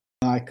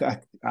 I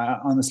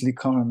honestly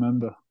can't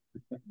remember.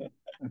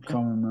 I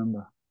can't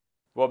remember.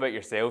 What about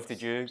yourself?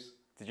 Did you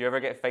ever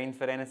get fined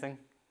for anything?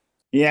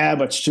 Yeah,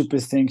 but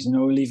stupid things,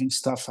 leaving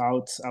stuff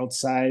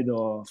outside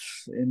or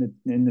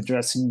in the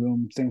dressing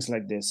room, things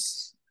like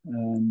this.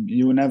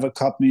 You never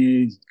caught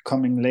me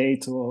coming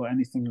late or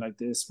anything like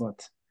this,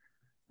 but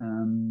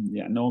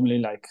yeah, normally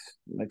like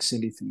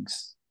silly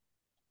things.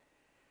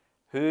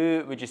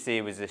 Who would you say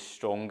was the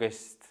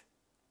strongest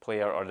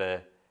player, or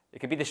it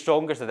could be the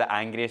strongest or the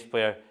angriest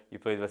player you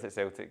played with at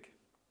Celtic?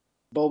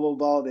 Bobo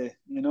Balde,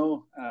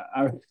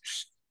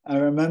 I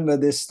remember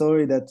this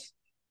story that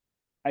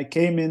I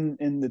came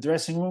in the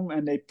dressing room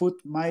and they put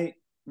my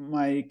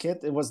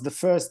kit. It was the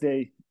first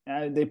day.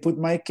 They put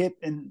my kit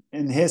in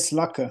his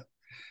locker.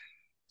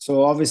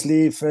 So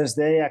obviously, first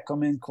day I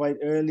come in quite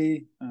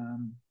early,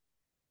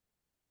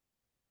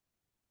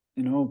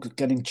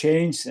 getting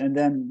changed, and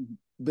then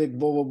Big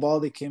Bobo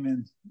Baldi came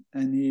in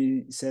and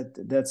he said,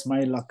 "That's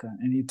my locker,"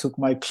 and he took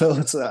my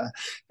clothes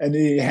and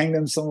he hanged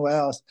them somewhere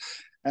else.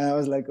 And I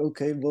was like,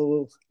 "Okay,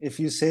 Bobo, if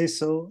you say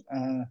so."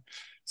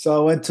 So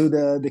I went to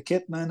the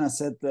kit man. I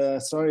said,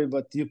 "Sorry,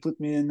 but you put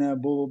me in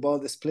Bobo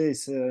Baldi's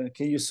place.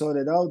 Can you sort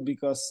it out?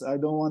 Because I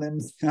don't want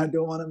him. I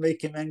don't want to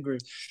make him angry."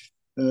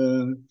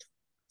 Uh,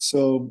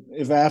 so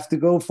if I have to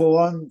go for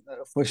one,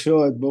 for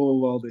sure, it's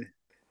Bobo Baldi.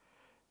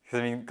 Because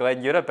I mean,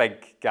 Glenn, you're a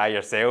big guy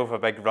yourself, a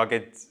big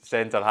rugged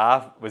centre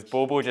half. Was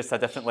Bobo just a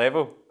different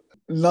level?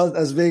 Not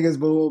as big as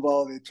Bobo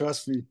Baldi,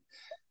 trust me.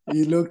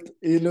 He looked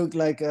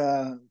like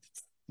a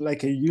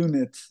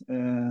unit.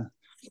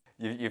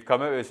 You've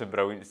come out with some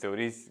brilliant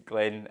stories,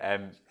 Glenn.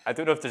 I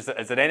don't know if is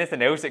there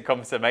anything else that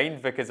comes to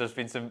mind, because there's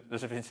been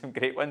some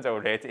great ones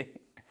already.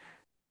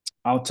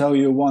 I'll tell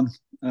you one.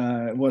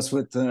 It was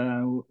with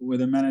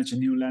the manager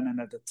New Lennon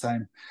at the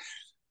time.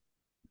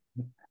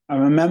 I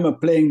remember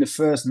playing the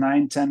first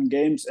 9, 10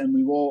 games, and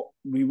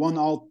we won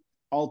all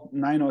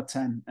 9 or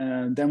 10.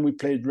 Then we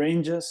played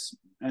Rangers,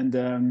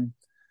 and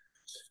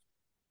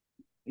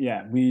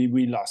yeah,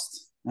 we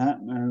lost. It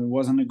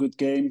wasn't a good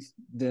game.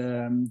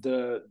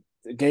 The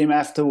game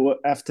after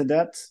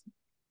that,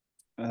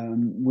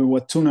 we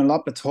were 2-0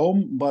 up at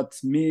home, but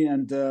me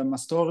and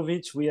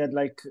Mastorovic, we had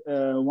like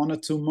 1 or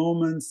 2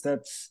 moments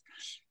that,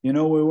 we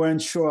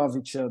weren't sure of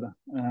each other,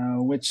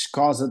 which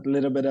caused a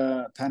little bit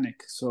of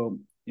panic. So,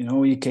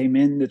 he came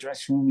in the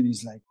dressing room and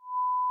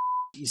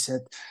he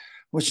said,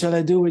 "What shall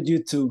I do with you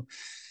two?"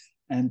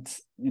 And,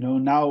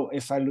 now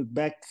if I look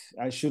back,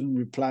 I shouldn't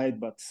reply,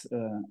 but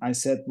I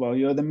said, "Well,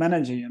 you're the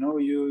manager,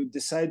 you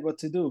decide what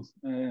to do."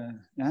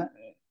 Yeah.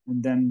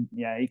 And then,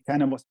 yeah, he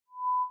kind of was,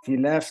 he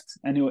left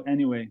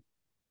anyway.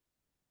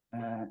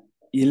 Uh,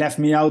 he left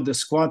me out the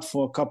squad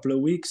for a couple of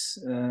weeks,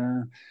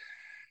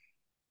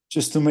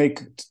 just to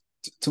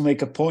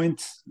make a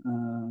point,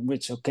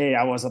 which, okay,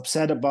 I was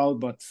upset about,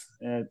 but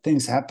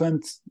things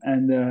happened,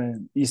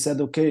 and he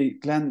said, "Okay,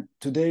 Glenn,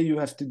 today you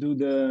have to do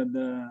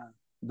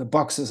the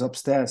boxes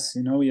upstairs.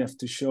 You have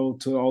to show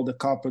to all the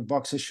carpet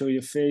boxes, show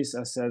your face."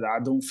 I said, "I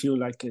don't feel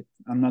like it.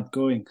 I'm not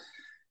going."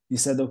 He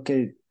said,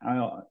 "Okay,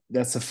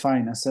 that's a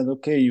fine." I said,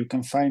 "Okay, you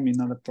can fine me,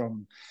 not a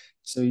problem."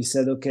 So he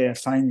said, "Okay, I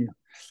fine you."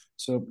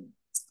 So,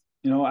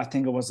 I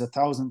think it was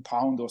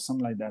 £1,000 or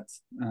something like that.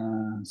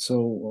 So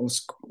it was,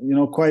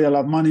 quite a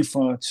lot of money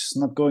for just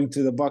not going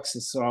to the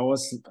boxes. So I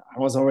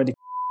was already,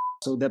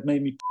 so that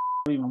made me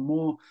even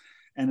more.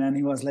 And then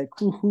he was like,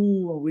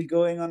 "Hoo, are we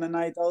going on a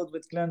night out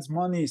with Glenn's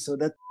money?" So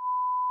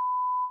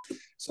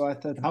I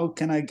thought, how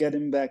can I get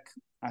him back?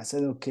 I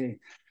said, "Okay."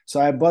 So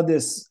I bought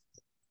this.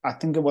 I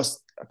think it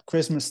was at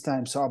Christmas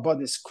time. So I bought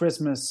this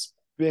Christmas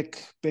big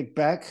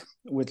bag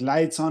with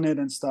lights on it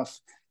and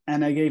stuff.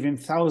 And I gave him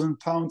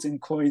 £1,000 in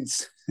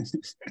coins.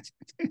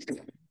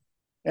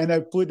 And I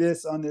put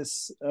this on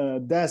his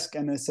desk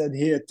and I said,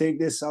 "Here, take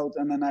this out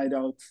on a night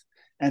out."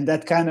 And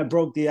that kind of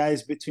broke the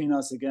ice between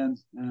us again.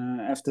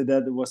 After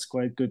that, it was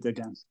quite good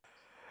again.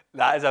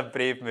 That is a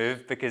brave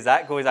move, because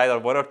that goes either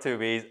one or two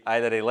ways.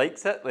 Either he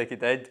likes it, like he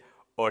did,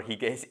 or he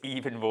gets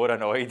even more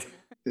annoyed.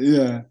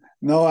 Yeah.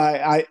 No,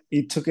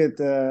 he took it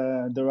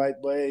the right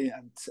way,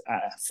 and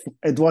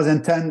it was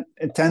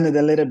intended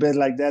a little bit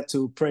like that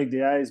to break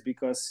the ice,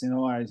 because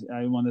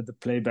I wanted to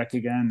play back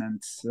again,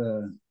 and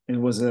it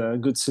was a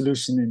good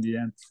solution in the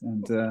end.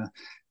 And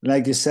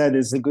like you said,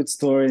 it's a good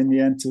story in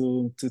the end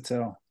to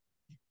tell.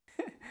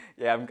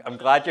 Yeah, I'm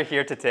glad you're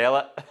here to tell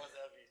it.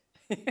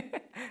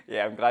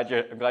 Yeah, I'm glad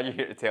you're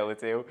here to tell the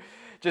tale.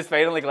 Just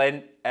finally,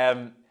 Glenn,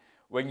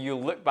 when you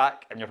look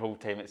back on your whole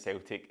time at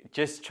Celtic,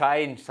 just try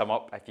and sum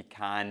up, if you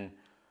can,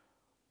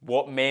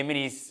 what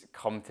memories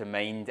come to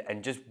mind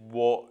and just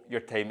what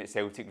your time at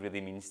Celtic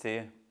really means to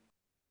you.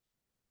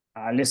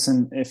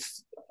 Listen,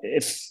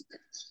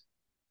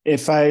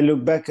 if I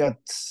look back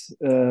at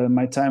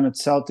my time at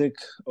Celtic,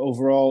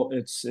 overall,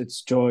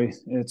 it's joy.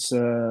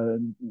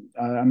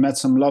 I met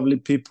some lovely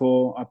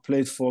people. I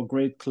played for a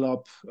great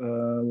club,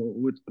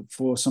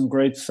 for some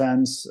great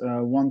fans.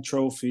 Won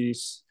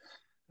trophies.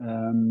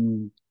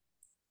 Um,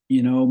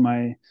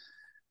 my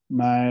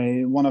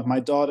one of my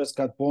daughters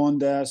got born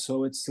there,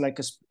 so it's like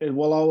it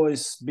will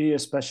always be a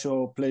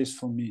special place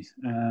for me.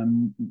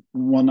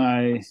 When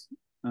I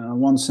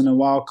once in a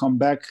while come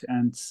back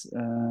and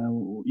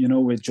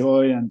with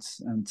joy and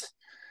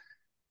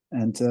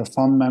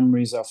fun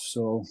memories of.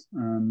 So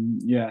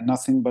yeah,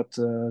 nothing but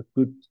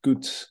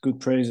good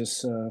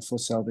praises for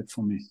Celtic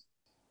for me.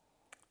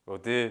 Well,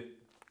 do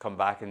come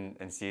back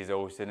and see us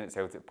all soon at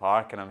Celtic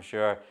Park, and I'm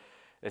sure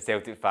the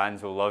Celtic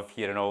fans will love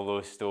hearing all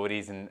those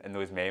stories and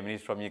those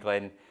memories from you,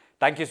 Glenn.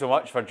 Thank you so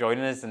much for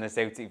joining us in the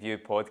Celtic View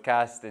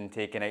podcast and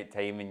taking out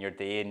time in your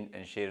day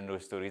and sharing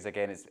those stories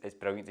again. It's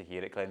brilliant to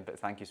hear it, Glenn, but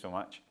thank you so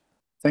much.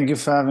 Thank you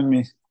for having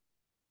me.